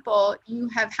many people you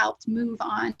have helped move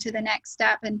on to the next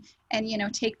step and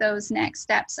take those next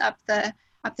steps up the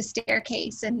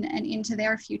staircase and into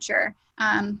their future.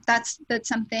 That's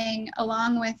something,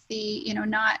 along with the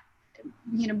not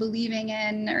believing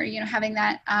in or having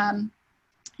that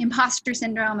imposter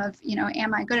syndrome of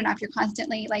am I good enough? You're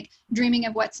constantly like dreaming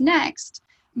of what's next,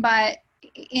 but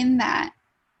in that,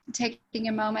 taking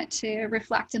a moment to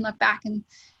reflect and look back and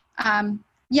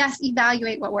yes,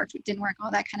 evaluate what worked, what didn't work,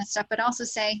 all that kind of stuff, but also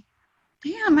say,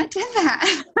 damn, I did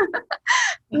that.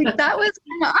 Like, that was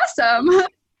awesome.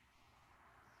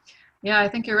 Yeah, I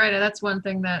think you're right. That's one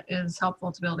thing that is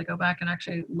helpful, to be able to go back and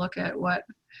actually look at what,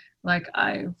 like,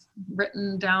 I've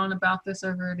written down about this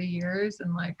over the years.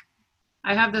 And like,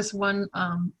 I have this one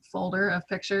folder of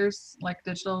pictures, like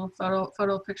digital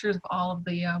photo pictures of all of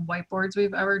the whiteboards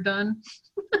we've ever done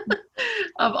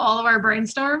of all of our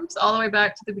brainstorms all the way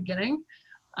back to the beginning.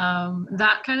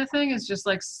 That kind of thing is just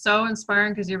like so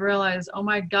inspiring, because you realize, oh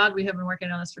my God, we have been working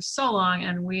on this for so long,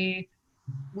 and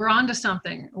we're onto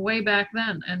something way back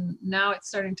then, and now it's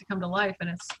starting to come to life, and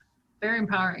it's very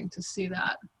empowering to see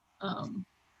that.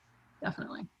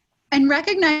 Definitely. And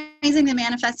recognizing the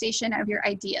manifestation of your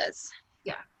ideas.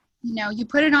 Yeah. You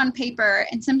put it on paper,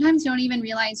 and sometimes you don't even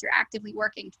realize you're actively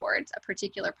working towards a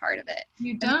particular part of it.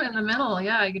 You don't in the middle.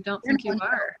 Yeah. You don't think you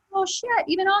are. Oh shit.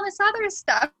 Even all this other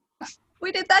stuff.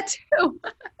 We did that too.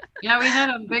 Yeah. We had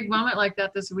a big moment like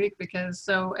that this week, because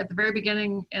so at the very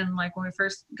beginning, and like when we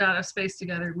first got a space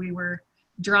together, we were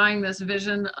drawing this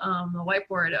vision on the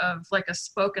whiteboard of like a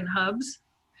Spoken Hubs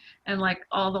and like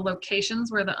all the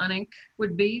locations where the Unink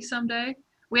would be someday.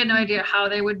 We had no idea how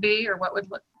they would be or what would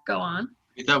go on.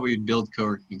 We thought we'd build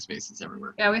co-working spaces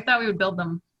everywhere. Yeah, we thought we would build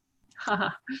them.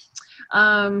 It's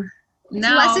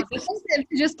now less expensive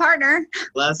to just partner.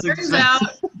 Turns out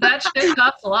that shit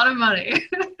costs a lot of money.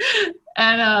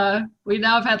 And we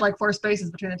now have had like 4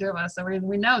 spaces between the two of us, so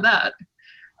we know that.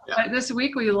 Yeah. But this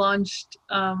week we launched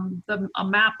a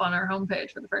map on our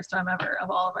homepage for the first time ever of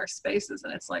all of our spaces,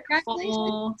 and it's like a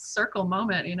full circle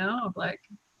moment, of like,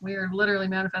 we are literally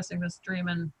manifesting this dream,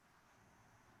 and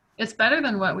it's better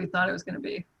than what we thought it was going to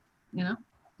be,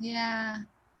 Yeah,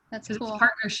 that's cool. It's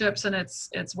partnerships, and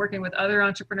it's working with other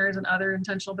entrepreneurs and other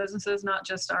intentional businesses, not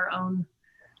just our own,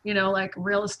 like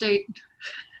real estate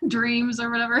dreams or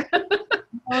whatever.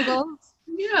 Moguls.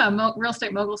 Yeah, real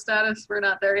estate mogul status. We're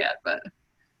not there yet, but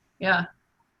yeah.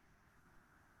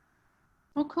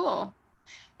 Oh, cool.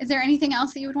 Is there anything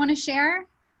else that you would want to share?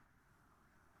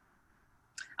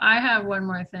 I have one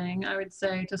more thing I would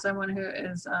say to someone who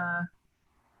is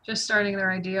just starting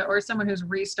their idea, or someone who's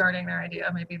restarting their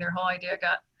idea. Maybe their whole idea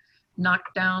got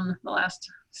knocked down the last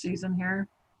season here.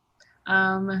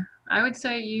 I would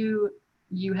say you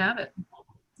have it.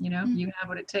 You have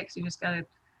what it takes. You just got to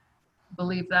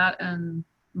believe that and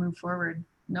move forward.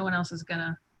 No one else is going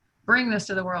to bring this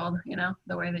to the world,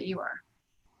 the way that you are.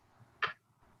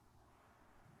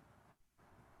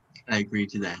 I agree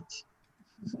to that.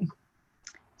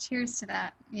 Cheers to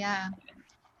that. Yeah.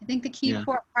 I think the key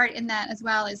part in that as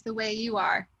well is the way you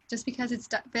are. Just because it's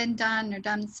been done or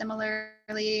done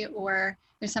similarly, or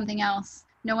there's something else,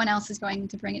 no one else is going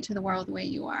to bring it to the world the way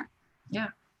you are. Yeah,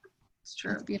 it's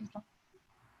true. That's beautiful.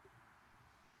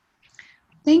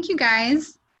 Thank you,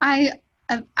 guys. I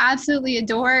have absolutely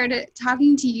adored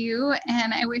talking to you,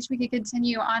 and I wish we could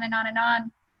continue on and on and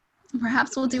on.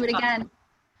 Perhaps we'll do it again.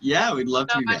 Yeah, we'd love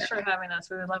to. So much for having us.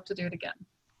 We would love to do it again.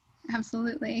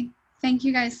 Absolutely. Thank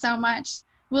you guys so much.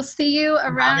 We'll see you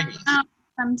around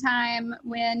sometime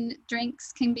when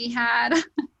drinks can be had.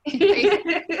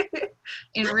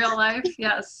 In real life,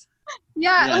 yes.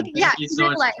 Yeah,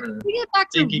 real life. We get back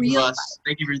to real life.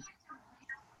 Thank you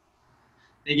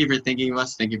for thinking of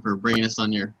us. Thank you for bringing us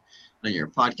on your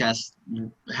podcast.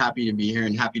 Happy to be here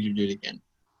and happy to do it again.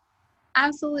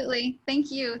 Absolutely. Thank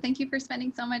you. Thank you for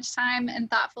spending so much time and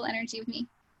thoughtful energy with me.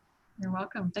 You're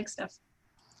welcome. Thanks, Steph.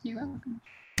 You're welcome.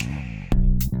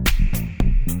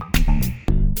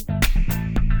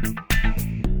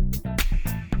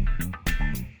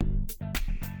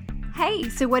 Hey,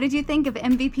 so what did you think of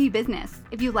MVP Business?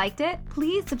 If you liked it,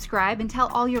 please subscribe and tell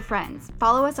all your friends.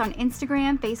 Follow us on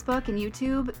Instagram, Facebook, and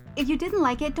YouTube. If you didn't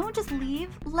like it, don't just leave.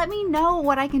 Let me know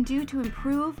what I can do to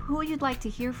improve, who you'd like to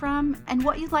hear from, and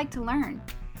what you'd like to learn.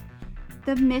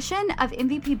 The mission of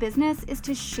MVP Business is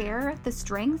to share the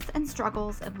strengths and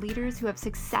struggles of leaders who have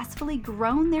successfully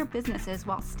grown their businesses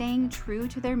while staying true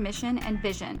to their mission and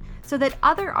vision so that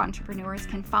other entrepreneurs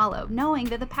can follow, knowing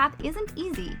that the path isn't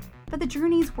easy, but the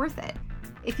journey's worth it.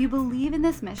 If you believe in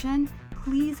this mission,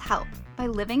 please help by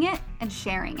living it and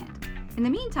sharing it. In the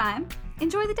meantime,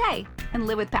 enjoy the day and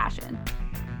live with passion.